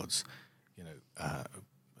towards, you know,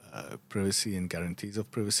 privacy and guarantees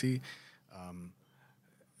of privacy.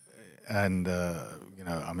 And you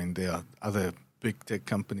know, I mean, there are other big tech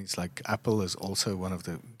companies like Apple is also one of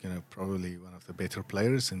the, you know, probably one of the better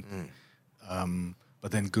players. And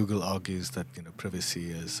but then Google argues that, you know,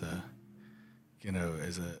 privacy is, you know,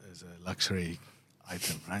 is a luxury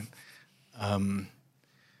item, right?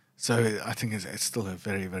 So I think it's still a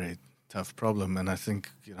very, very tough problem. And I think,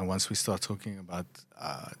 you know, once we start talking about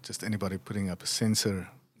just anybody putting up a sensor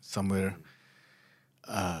somewhere.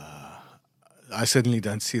 I certainly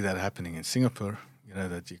don't see that happening in Singapore, you know,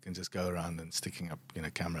 that you can just go around and sticking up, you know,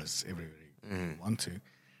 cameras everywhere you want to.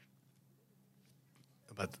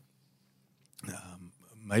 But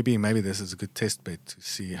maybe this is a good test bed to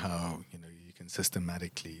see how, you know, you can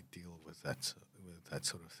systematically deal with that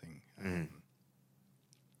sort of thing.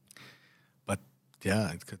 But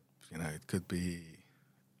yeah, it could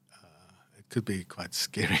be quite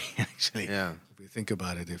scary actually. Yeah. If we think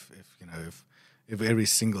about it, if every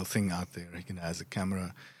single thing out there, you know, has a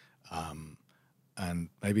camera, and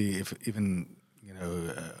maybe if even, you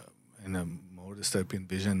know, in a more dystopian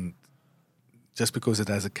vision, just because it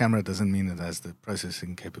has a camera doesn't mean it has the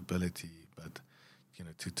processing capability, but, you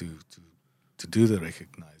know, to do the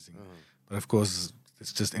recognizing. But of course,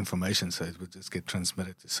 it's just information, so it would just get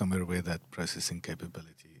transmitted to somewhere where that processing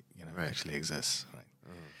capability, you know, actually exists, right?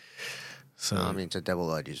 So I mean, it's a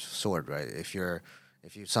double-edged sword, right? If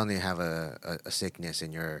you suddenly have a sickness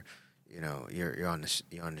and you're on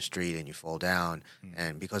the street and you fall down,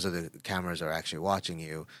 and because of the cameras are actually watching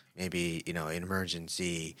you, maybe, you know, an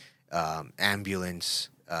emergency ambulance,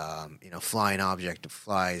 you know, flying object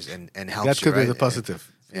flies and helps that could you, be the right?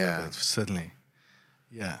 positive. Yeah. Certainly.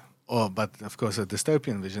 Yeah. But of course, a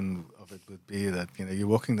dystopian vision of it would be that, you know, you're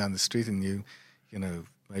walking down the street and you know,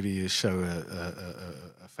 maybe you show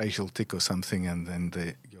a facial tick or something, and then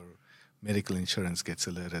your medical insurance gets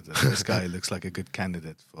alerted that this guy looks like a good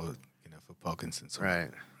candidate for Parkinson's. Right.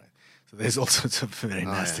 So there's all sorts of very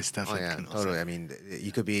nasty stuff. Oh yeah, totally. I mean,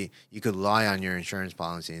 you could lie on your insurance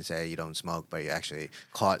policy and say you don't smoke, but you actually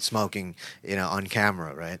caught smoking, you know, on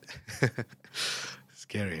camera, right?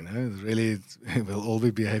 Scary, you know. Really, we'll all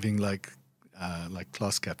be behaving like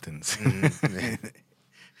class captains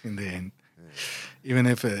in the end. Even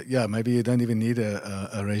if, maybe you don't even need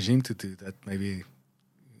a regime to do that. Maybe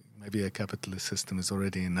a capitalist system is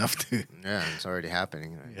already enough to. Yeah, it's already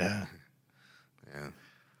happening. Right? Yeah. Yeah.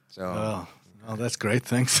 So. Well, that's great.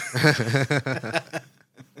 Thanks.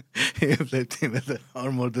 You've left him with a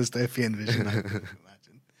far more dystopian vision I could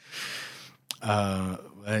imagine.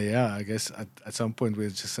 I guess at some point we'll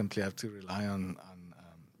just simply have to rely on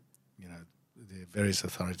the various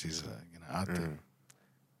authorities out there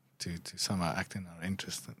to somehow act in our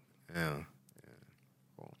interest. Yeah.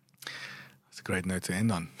 Cool. That's a great note to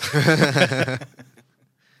end on.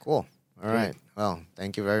 Cool. All right. Well,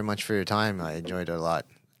 thank you very much for your time. I enjoyed it a lot.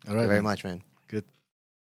 All right. Thank you very much, man. Good.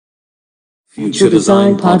 Future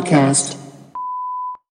Design Podcast.